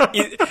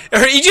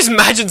 or he just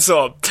imagines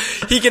some.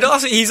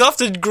 He's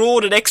often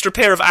grown an extra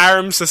pair of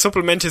arms to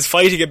supplement his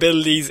fighting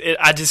abilities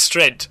and his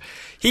strength.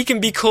 He can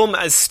become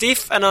as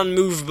stiff and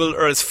unmovable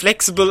or as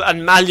flexible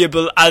and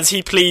malleable as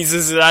he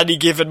pleases at any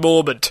given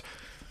moment.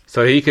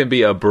 So he can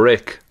be a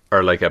brick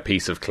or like a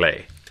piece of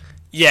clay.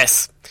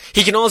 Yes.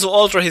 He can also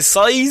alter his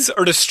size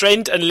or the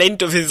strength and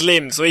length of his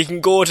limbs. So he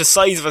can go to the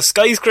size of a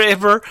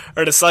skyscraper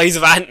or the size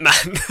of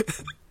Ant-Man.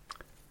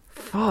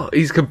 Oh,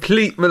 he's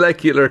complete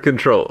molecular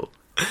control.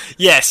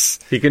 Yes.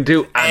 He can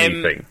do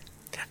anything.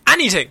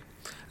 Anything.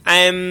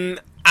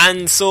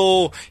 And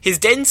so his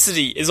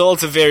density is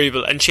also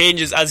variable and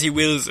changes as he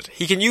wills it.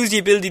 He can use the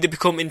ability to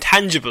become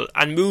intangible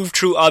and move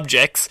through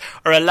objects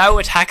or allow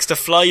attacks to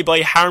fly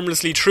by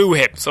harmlessly through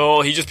him.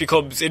 So he just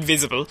becomes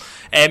invisible.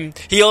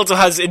 He also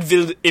has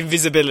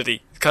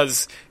invisibility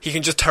because he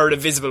can just turn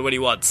invisible when he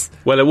wants.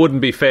 Well, it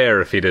wouldn't be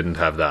fair if he didn't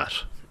have that.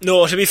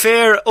 No, to be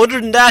fair,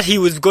 other than that,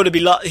 he's going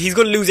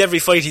to lose every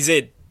fight he's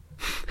in.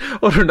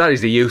 Other than that,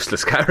 he's a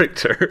useless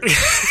character.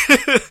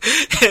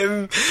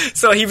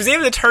 So he was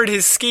able to turn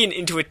his skin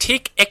into a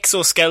thick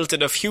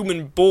exoskeleton of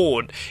human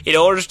bone in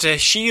order to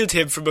shield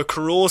him from a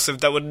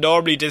corrosive that would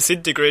normally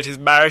disintegrate his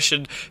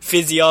Martian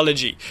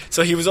physiology.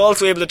 So he was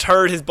also able to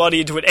turn his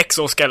body into an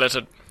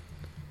exoskeleton.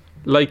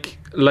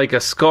 Like a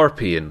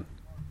scorpion.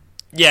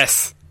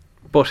 Yes.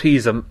 But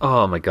he's a...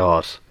 Oh, my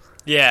God.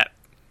 Yeah.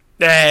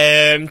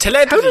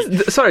 Telepathy.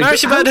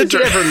 How does he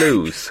ever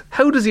lose?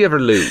 How does he ever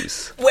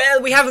lose?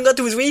 Well, we haven't got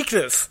to his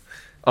weakness.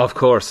 Of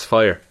course,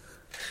 fire.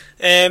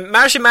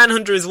 Martian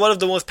Manhunter is one of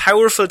the most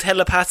powerful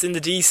telepaths in the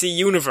DC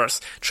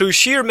universe. Through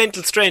sheer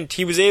mental strength,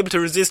 he was able to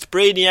resist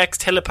Brainiac's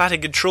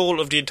telepathic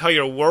control of the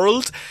entire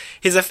world.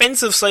 His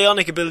offensive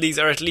psionic abilities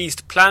are at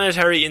least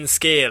planetary in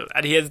scale,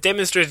 and he has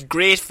demonstrated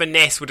great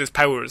finesse with his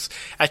powers,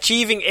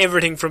 achieving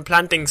everything from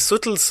planting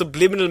subtle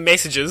subliminal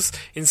messages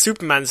in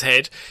Superman's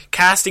head,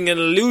 casting an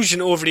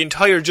illusion over the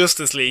entire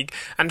Justice League,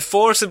 and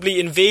forcibly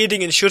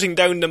invading and shutting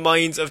down the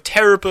minds of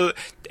powerful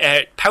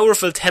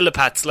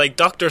telepaths like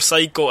Dr.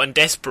 Psycho and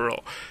Despero.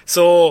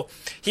 So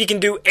he can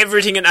do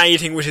everything and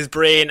anything with his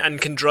brain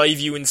and can drive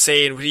you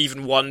insane with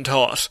even one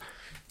thought.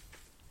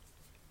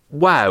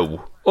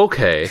 Wow.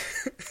 Okay.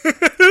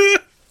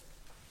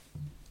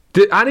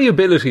 Any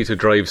ability to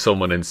drive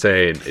someone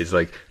insane is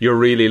like, you're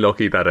really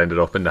lucky that ended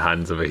up in the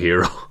hands of a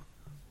hero.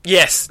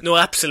 Yes, no,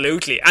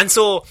 absolutely. And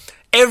so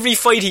every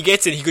fight he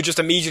gets in, he could just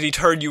immediately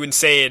turn you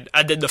insane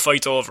and then the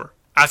fight's over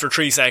after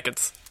 3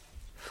 seconds.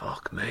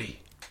 Fuck me.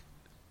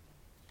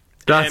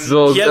 That's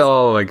so...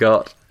 Oh my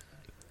God.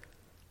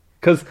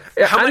 Because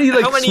how many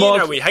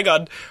are we? Hang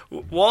on.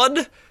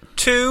 1,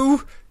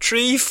 2,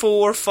 3,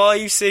 4,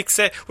 5, 6,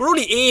 7. We're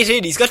only 8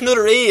 in. He's got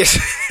another 8.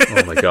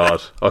 Oh my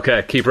God.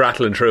 Okay, keep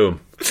rattling through him.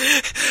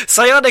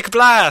 Psionic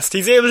Blast.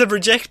 He's able to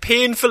project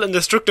painful and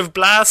destructive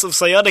blasts of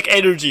psionic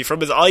energy from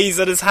his eyes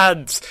and his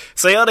hands.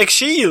 Psionic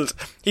Shield.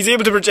 He's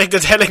able to project a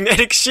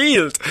telekinetic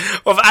shield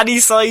of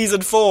any size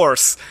and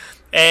force.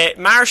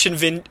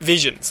 Martian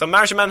Vision. So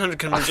Martian Manhunter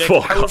can project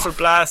powerful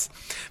blasts.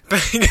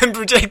 He can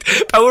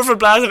project powerful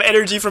blasts of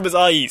energy from his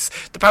eyes.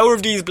 The power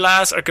of these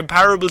blasts are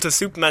comparable to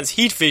Superman's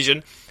heat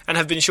vision and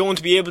have been shown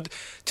to be able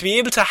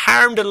to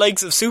harm the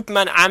likes of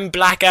Superman and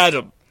Black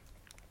Adam.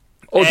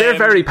 Oh, they're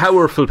very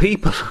powerful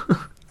people.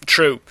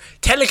 True.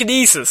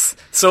 Telekinesis.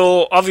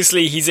 So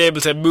obviously he's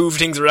able to move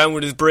things around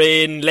with his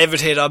brain,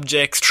 levitate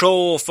objects,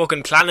 throw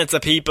fucking planets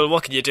at people.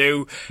 What can you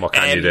do? What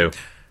can you do?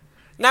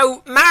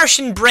 Now,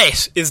 Martian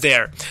Breath is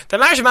there. The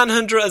Martian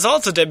Manhunter has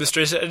also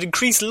demonstrated an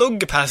increased lung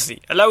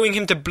capacity, allowing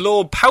him to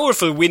blow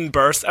powerful wind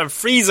bursts and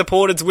freeze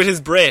opponents with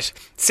his breath,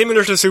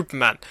 similar to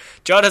Superman.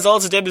 John has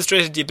also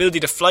demonstrated the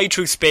ability to fly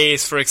through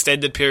space for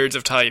extended periods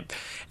of time.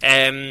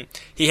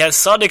 He has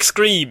Sonic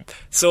Scream,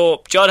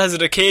 so John has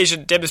on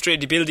occasion demonstrated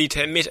the ability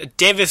to emit a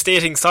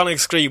devastating sonic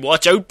scream.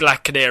 Watch out,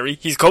 Black Canary,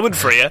 he's coming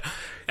for you.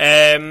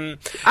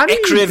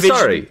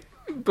 Sorry.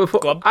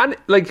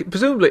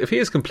 Presumably, if he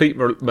has complete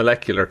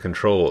molecular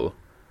control,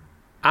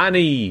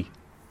 he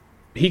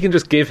can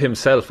just give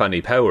himself any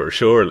power,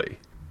 surely.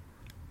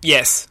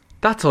 Yes.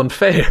 That's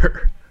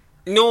unfair.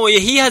 No,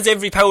 he has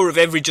every power of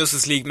every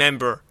Justice League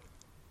member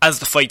as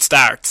the fight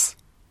starts.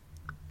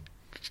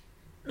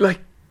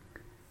 Like...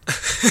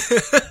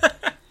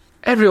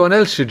 Everyone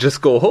else should just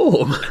go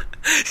home.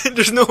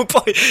 There's no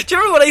point. Do you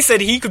remember what I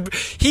said? He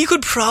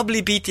could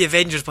probably beat the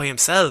Avengers by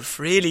himself.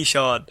 Really,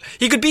 Sean?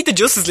 He could beat the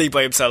Justice League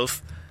by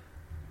himself.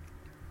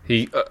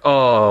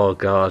 Oh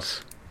God.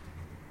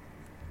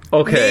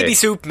 Okay. Maybe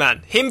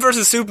Superman. Him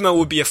versus Superman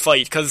would be a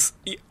fight, because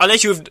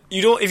unless if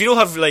you don't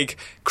have like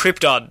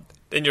Krypton,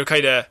 then you're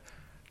kind of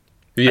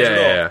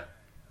yeah.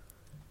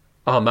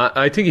 Oh man,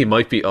 I think he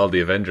might beat all the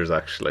Avengers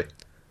actually.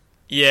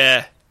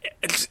 Yeah.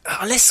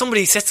 Unless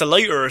somebody sets a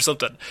lighter or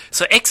something.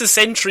 So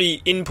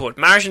exosensory input.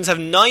 Martians have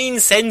 9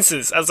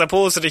 senses as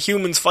opposed to the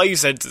humans' 5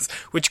 senses,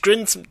 which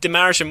grants the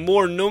Martian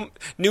more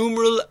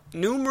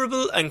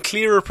numerable and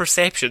clearer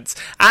perceptions.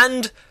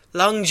 And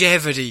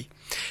longevity.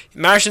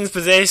 Martians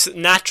possess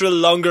natural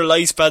longer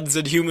lifespans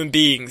than human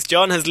beings.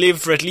 John has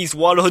lived for at least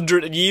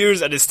 100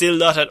 years and is still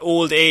not at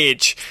old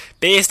age.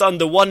 Based on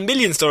the 1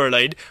 million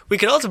storyline, we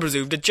can also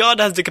presume that John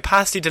has the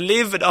capacity to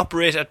live and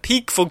operate at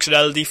peak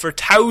functionality for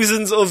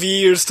thousands of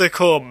years to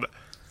come.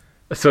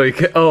 So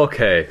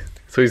okay.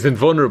 So he's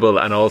invulnerable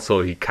and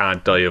also he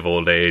can't die of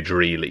old age,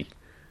 really.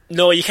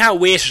 No, you can't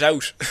wait it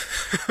out.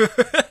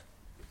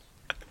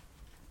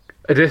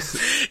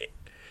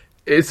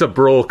 It's a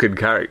broken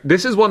character.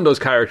 This is one of those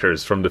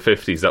characters from the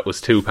 50s that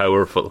was too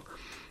powerful.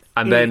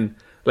 And then,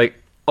 like,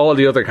 all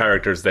the other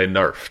characters they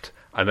nerfed.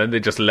 And then they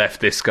just left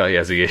this guy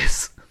as he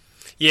is.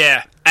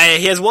 Yeah.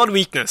 He has one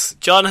weakness.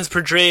 John has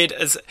been portrayed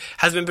as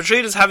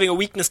having a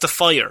weakness to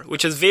fire,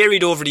 which has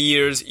varied over the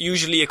years,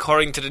 usually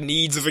according to the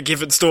needs of a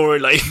given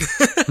storyline.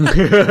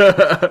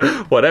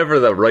 Whatever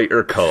the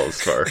writer calls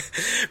for.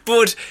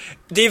 But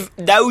they've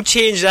now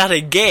changed that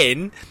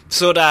again,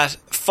 so that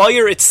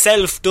fire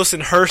itself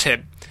doesn't hurt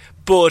him.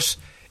 But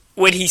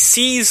when he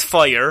sees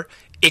fire,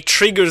 it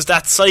triggers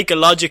that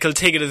psychological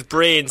thing in his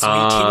brain, so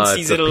he thinks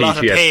he's in a lot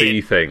of pain.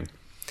 PTSD thing.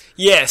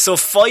 Yeah, so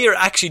fire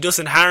actually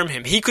doesn't harm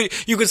him. You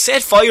could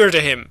set fire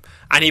to him,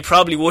 and he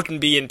probably wouldn't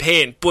be in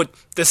pain. But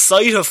the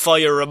sight of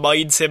fire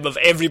reminds him of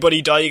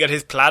everybody dying at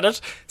his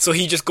planet, so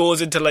he just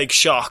goes into like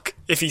shock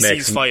if he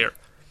sees fire.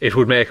 it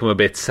would make him a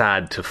bit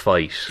sad to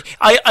fight.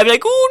 I'm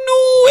like,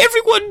 oh no,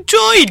 everyone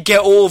died.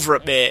 Get over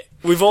it, mate.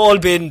 We've all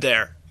been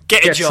there.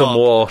 Get a job. Some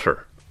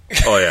water.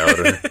 Oh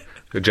yeah,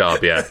 good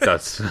job. Yeah,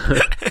 that's.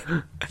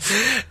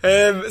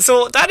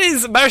 So that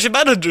is Martian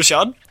Manhunter,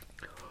 Sean.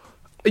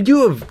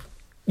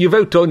 You've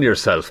outdone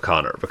yourself,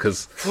 Connor,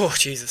 because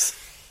Jesus,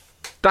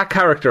 that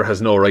character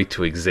has no right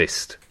to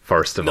exist.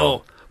 First of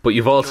all, but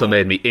you've also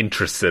made me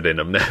interested in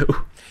him now.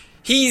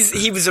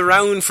 He was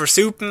around for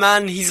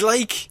Superman. He's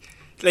like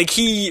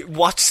he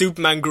watched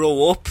Superman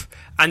grow up,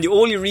 and the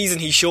only reason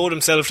he showed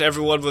himself to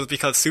everyone was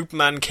because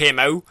Superman came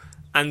out,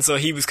 and so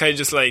he was kind of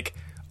just like,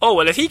 oh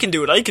well, if he can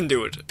do it, I can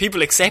do it.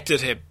 People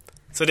accepted him,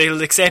 so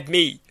they'll accept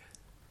me.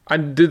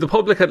 And do the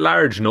public at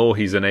large know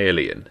he's an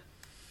alien?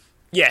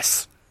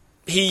 Yes.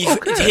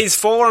 His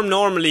form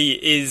normally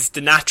is the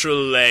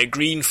natural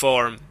green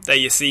form that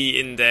you see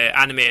in the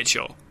animated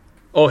show.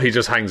 Oh, he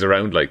just hangs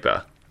around like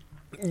that.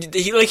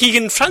 He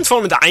can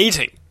transform into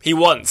anything he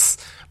wants,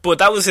 but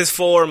that was his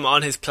form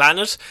on his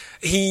planet.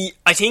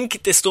 I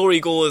think the story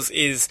goes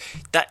is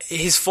that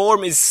his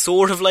form is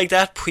sort of like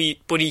that,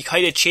 but he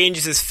kind of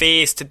changes his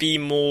face to be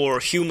more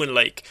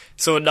human-like,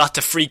 so not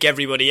to freak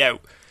everybody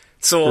out.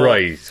 So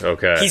right,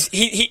 okay.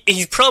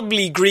 He's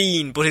probably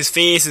green, but his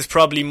face is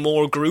probably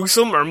more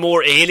gruesome or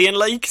more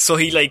alien-like. So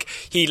he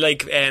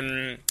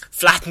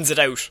flattens it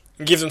out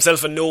and gives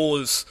himself a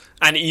nose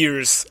and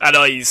ears and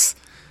eyes.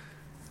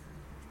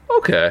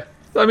 Okay,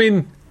 I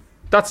mean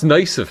that's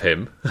nice of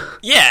him.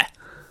 Yeah.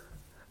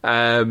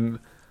 Is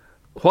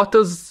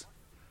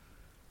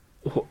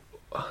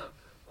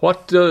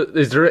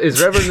there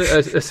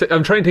ever?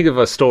 I'm trying to think of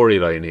a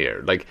storyline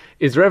here. Like,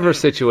 is there ever a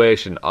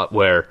situation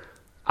where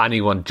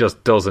anyone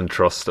just doesn't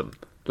trust him?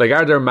 Like,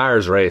 are there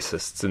Mars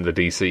racists in the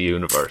DC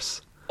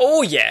universe?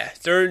 Oh yeah,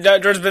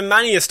 there's been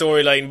many a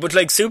storyline, but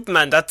like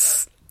Superman,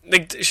 that's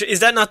like,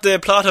 is that not the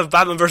plot of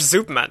Batman vs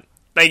Superman?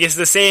 Like, it's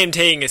the same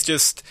thing. It's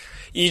just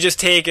you just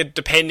take it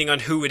depending on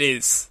who it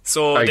is.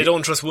 So they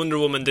don't trust Wonder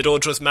Woman, they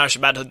don't trust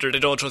Martian Manhunter, they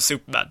don't trust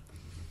Superman.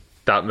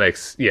 That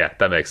makes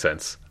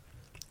sense.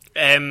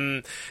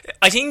 I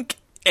think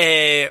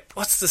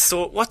what's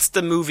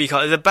the movie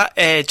called?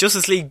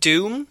 Justice League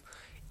Doom.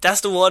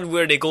 That's the one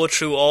where they go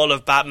through all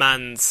of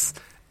Batman's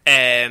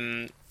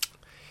the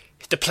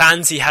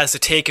plans he has to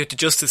take out the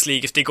Justice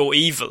League if they go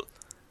evil,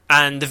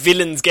 and the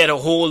villains get a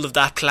hold of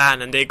that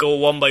plan and they go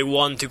one by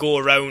one to go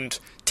around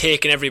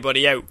taking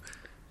everybody out.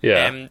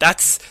 Yeah,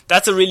 that's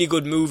a really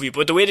good movie.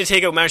 But the way they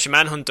take out Martian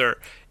Manhunter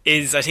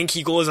is, I think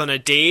he goes on a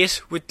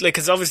date with, like,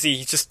 because obviously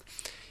he just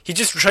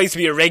tries to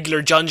be a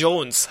regular John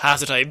Jones half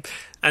the time,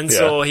 and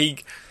so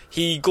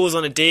he goes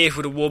on a date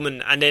with a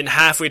woman, and then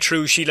halfway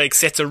through she like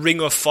sets a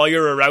ring of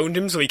fire around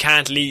him so he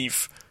can't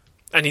leave,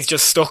 and he's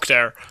just stuck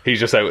there. He's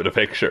just out of the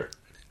picture,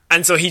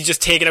 and so he's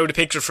just taken out of the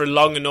picture for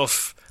long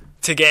enough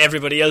to get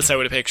everybody else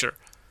out of the picture.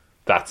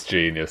 That's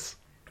genius.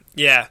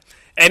 Yeah.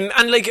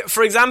 And like,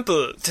 for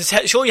example, to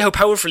show you how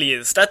powerful he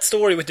is, that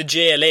story with the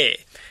JLA,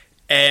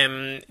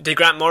 the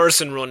Grant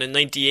Morrison run in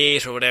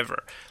 98 or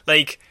whatever,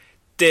 like,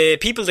 the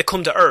people that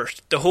come to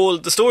Earth, the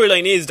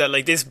storyline is that,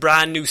 like, this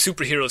brand new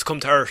superheroes come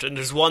to Earth, and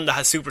there's one that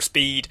has super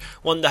speed,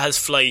 one that has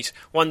flight,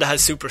 one that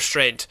has super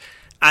strength,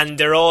 and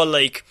they're all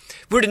like,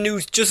 we're the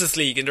new Justice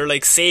League, and they're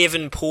like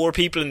saving poor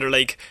people, and they're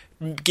like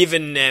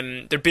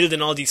they're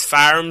building all these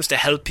farms to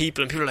help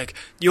people, and people are like,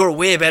 you're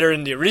way better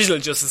than the original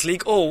Justice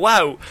League, oh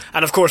wow.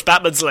 And of course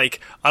Batman's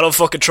like, I don't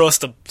fucking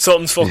trust him,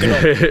 something's fucking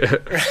up.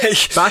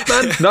 Right?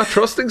 Batman not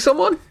trusting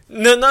someone?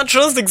 No, not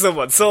trusting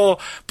someone. So,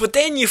 but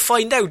then you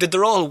find out that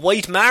they're all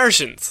white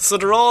Martians, so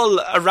they're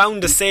all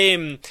around the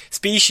same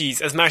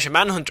species as Martian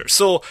Manhunter,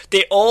 so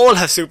they all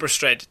have super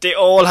strength, they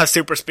all have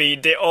super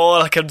speed, they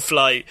all can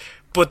fly,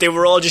 but they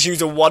were all just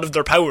using one of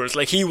their powers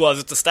like he was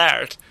at the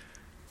start.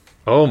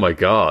 Oh my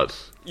god.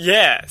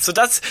 Yeah, so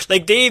that's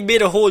like, they've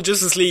made a whole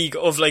Justice League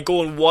of like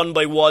going one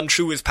by one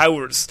through his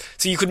powers.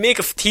 So you could make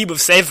a team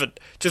of 7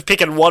 just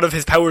picking one of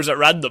his powers at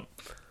random.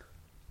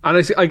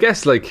 And I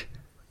guess, like,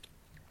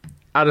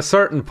 at a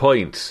certain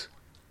point,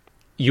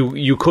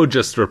 you could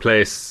just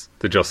replace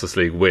the Justice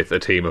League with a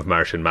team of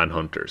Martian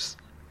Manhunters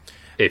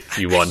if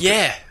you want.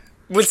 Yeah.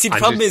 Well, see, the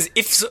problem is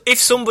if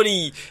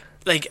somebody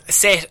like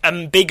set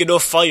a big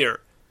enough fire,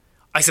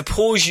 I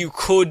suppose you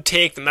could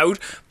take them out,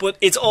 but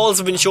it's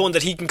also been shown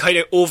that he can kind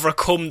of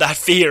overcome that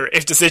fear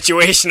if the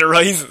situation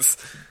arises.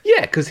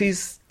 Yeah, because he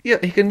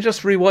can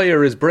just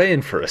rewire his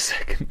brain for a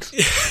second.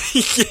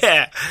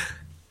 Yeah.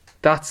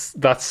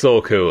 That's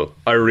so cool.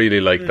 I really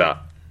like that.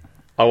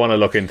 I want to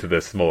look into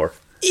this more.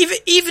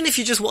 Even if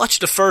you just watch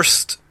the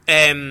first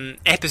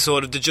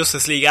episode of the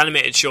Justice League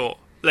animated show,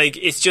 like,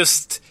 it's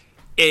just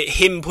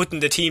him putting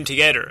the team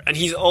together, and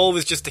he's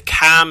always just the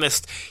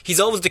calmest, he's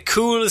always the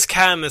coolest,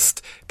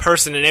 calmest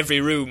person in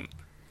every room,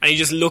 and he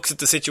just looks at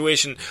the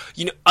situation.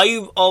 You know, I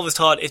always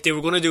thought if they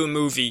were going to do a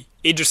movie,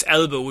 Idris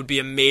Elba would be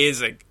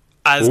amazing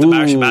as the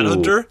Martian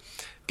Manhunter,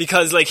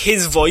 because like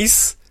his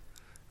voice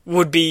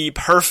would be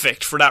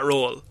perfect for that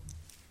role.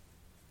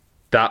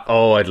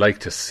 I'd like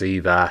to see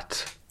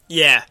that.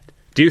 Yeah.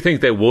 Do you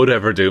think they would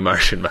ever do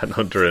Martian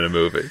Manhunter in a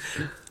movie?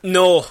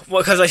 No,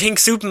 because I think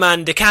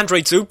Superman, they can't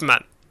write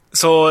Superman.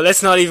 So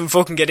let's not even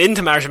fucking get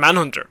into Martian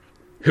Manhunter.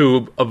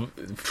 Who,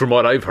 from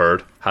what I've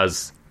heard,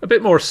 has a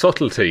bit more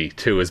subtlety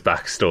to his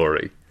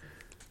backstory.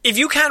 If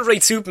you can't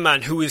write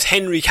Superman, who is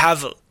Henry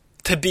Cavill,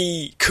 to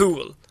be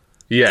cool,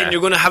 then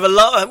you're going to have a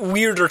lot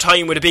weirder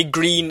time with a big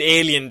green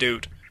alien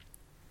dude.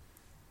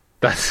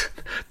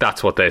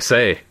 That's what they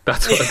say.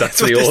 That's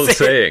the old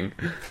saying.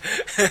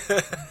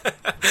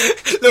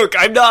 Look,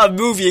 I'm not a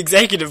movie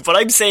executive, but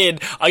I'm saying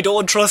I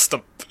don't trust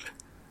him.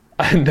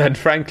 And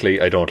frankly,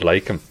 I don't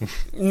like him.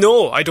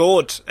 No, I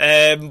don't.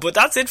 But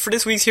that's it for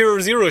this week's Hero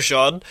Zero,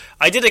 Sean.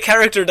 I did a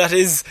character that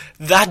is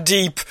that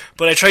deep,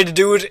 but I tried to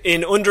do it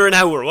in under an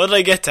hour. What did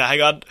I get to? I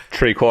got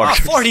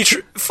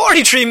 3/4.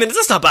 43 minutes.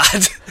 That's not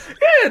bad.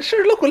 Yeah,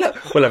 sure. Look, we'll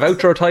have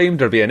outro time.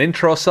 There'll be an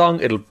intro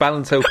song. It'll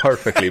balance out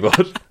perfectly,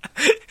 but...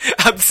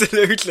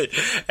 Absolutely.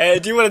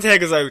 Do you want to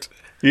take us out?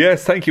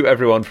 Yes, thank you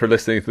everyone for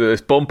listening to this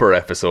bumper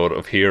episode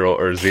of Hero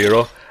or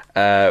Zero.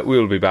 We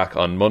will be back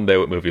on Monday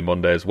with Movie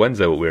Mondays,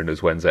 Wednesday with Weird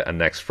News Wednesday, and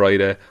next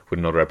Friday with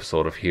another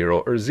episode of Hero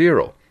or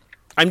Zero.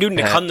 I'm doing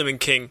the Condiment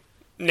King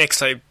next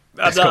time.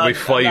 It's going to be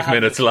 5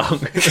 minutes long.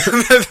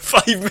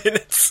 5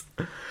 minutes.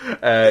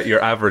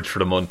 Your average for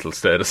the month will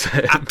stay the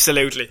same.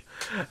 Absolutely.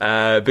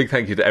 Big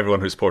thank you to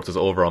everyone who supports us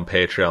over on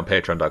Patreon,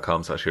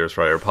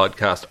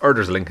 patreon.com/heroesforhire-podcast, or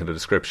there's a link in the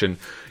description.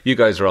 You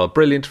guys are all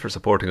brilliant for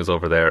supporting us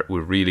over there. We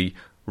really,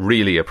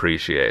 really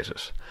appreciate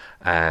it.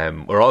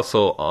 We're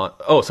also on...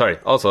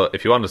 Also,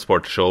 if you want to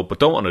support the show but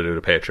don't want to do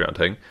the Patreon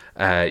thing,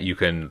 you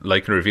can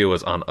like and review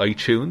us on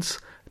iTunes.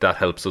 That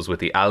helps us with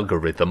the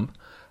algorithm.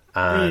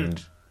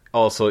 And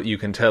also, you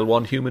can tell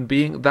one human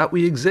being that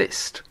we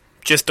exist.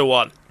 Just the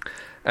one.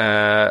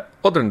 Other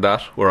than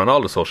that, we're on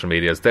all the social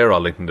medias. They're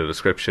all linked in the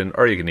description,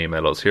 or you can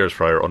email us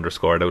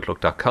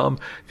heroesforhire_@outlook.com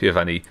if you have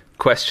any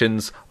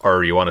questions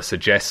or you want to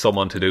suggest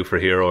someone to do for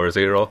Hero or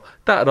Zero.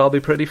 That'd all be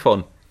pretty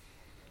fun.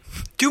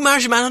 Do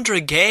Martian Manhunter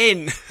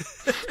again.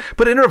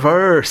 But in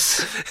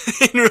reverse.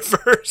 In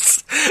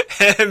reverse.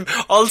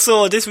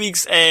 Also, this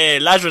week's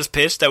Lazarus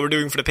Pit that we're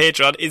doing for the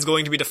Patreon is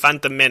going to be the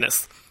Phantom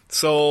Menace.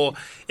 So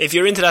if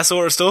you're into that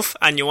sort of stuff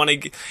and if you want to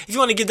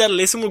give that a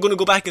listen, we're going to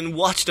go back and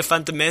watch the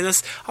Phantom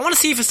Menace. I want to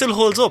see if it still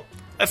holds up.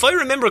 If I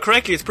remember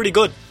correctly, it's pretty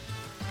good.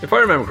 If I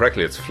remember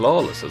correctly, it's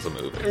flawless as a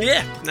movie.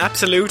 Yeah,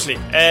 absolutely.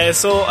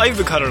 So I've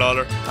been Conor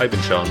Lawler. I've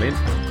been Sean Lean.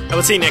 I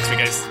will see you next week,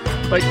 guys.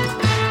 Bye.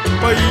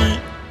 Bye.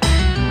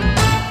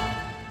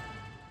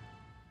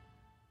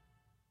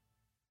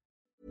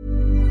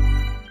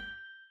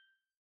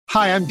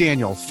 Hi, I'm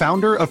Daniel,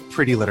 founder of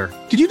Pretty Litter.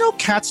 Did you know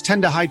cats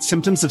tend to hide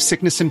symptoms of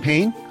sickness and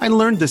pain? I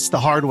learned this the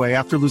hard way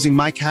after losing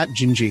my cat,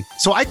 Gingy.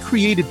 So I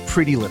created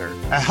Pretty Litter,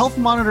 a health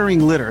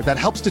monitoring litter that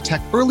helps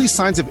detect early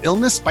signs of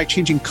illness by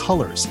changing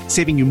colors,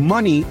 saving you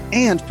money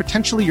and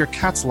potentially your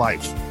cat's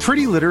life.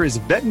 Pretty Litter is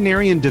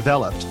veterinarian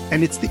developed,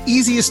 and it's the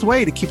easiest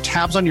way to keep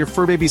tabs on your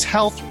fur baby's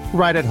health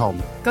right at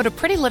home. Go to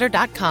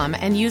prettylitter.com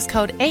and use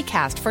code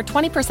ACAST for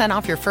 20%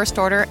 off your first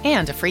order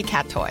and a free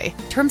cat toy.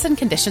 Terms and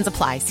conditions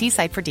apply. See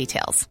site for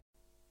details.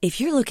 If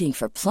you're looking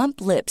for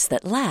plump lips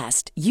that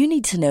last, you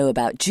need to know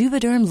about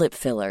Juvederm lip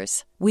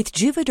fillers. With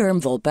Juvederm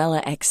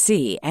Volbella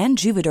XC and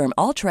Juvederm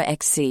Ultra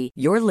XC,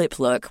 your lip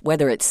look,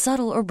 whether it's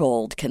subtle or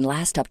bold, can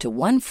last up to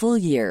 1 full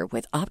year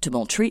with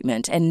optimal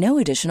treatment and no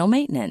additional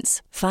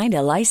maintenance. Find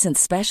a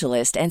licensed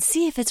specialist and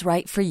see if it's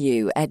right for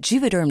you at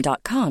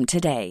Juvederm.com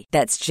today.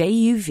 That's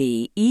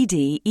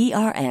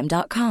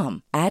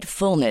JUVEDERM.com. Add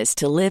fullness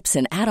to lips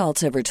in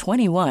adults over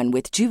 21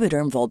 with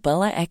Juvederm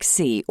Volbella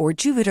XC or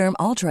Juvederm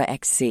Ultra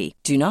XC.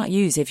 Do not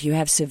use if you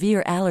have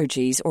severe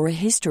allergies or a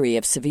history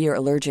of severe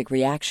allergic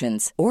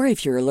reactions, or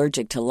if you're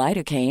allergic to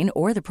lidocaine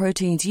or the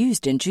proteins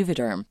used in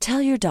Juvederm. Tell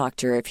your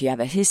doctor if you have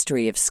a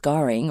history of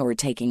scarring or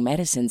taking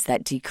medicines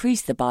that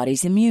decrease the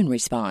body's immune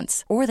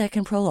response or that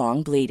can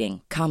prolong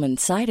bleeding. Common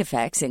side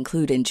effects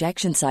include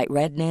injection site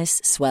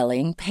redness,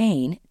 swelling,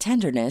 pain,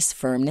 tenderness,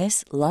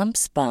 firmness,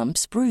 lumps,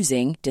 bumps,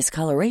 bruising,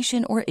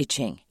 discoloration, or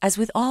itching. As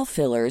with all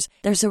fillers,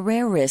 there's a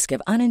rare risk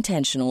of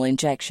unintentional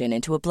injection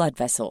into a blood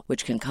vessel,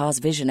 which can cause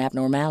vision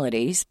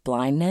abnormalities,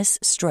 blindness,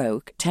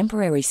 stroke,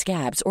 temporary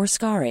scabs, or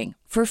scarring.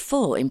 For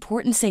full,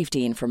 important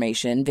safety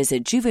information,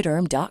 visit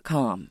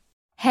Juvederm.com.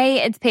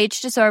 Hey, it's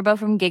Paige DeSorbo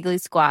from Giggly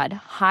Squad.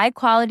 High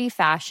quality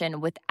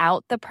fashion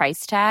without the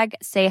price tag.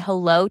 Say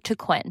hello to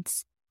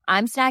Quince.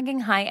 I'm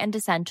snagging high-end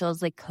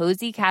essentials like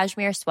cozy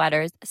cashmere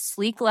sweaters,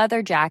 sleek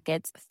leather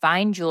jackets,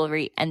 fine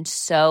jewelry, and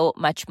so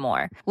much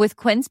more. With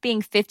Quince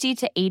being 50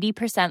 to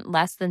 80%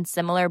 less than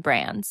similar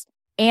brands.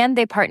 And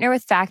they partner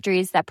with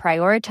factories that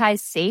prioritize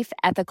safe,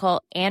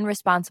 ethical, and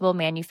responsible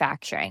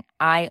manufacturing.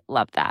 I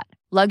love that.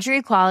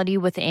 Luxury quality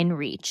within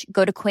reach.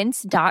 Go to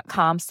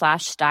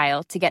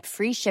quince.com/style to get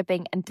free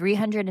shipping and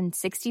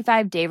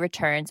 365-day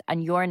returns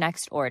on your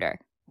next order.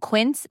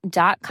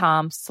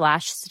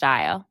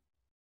 Quince.com/style.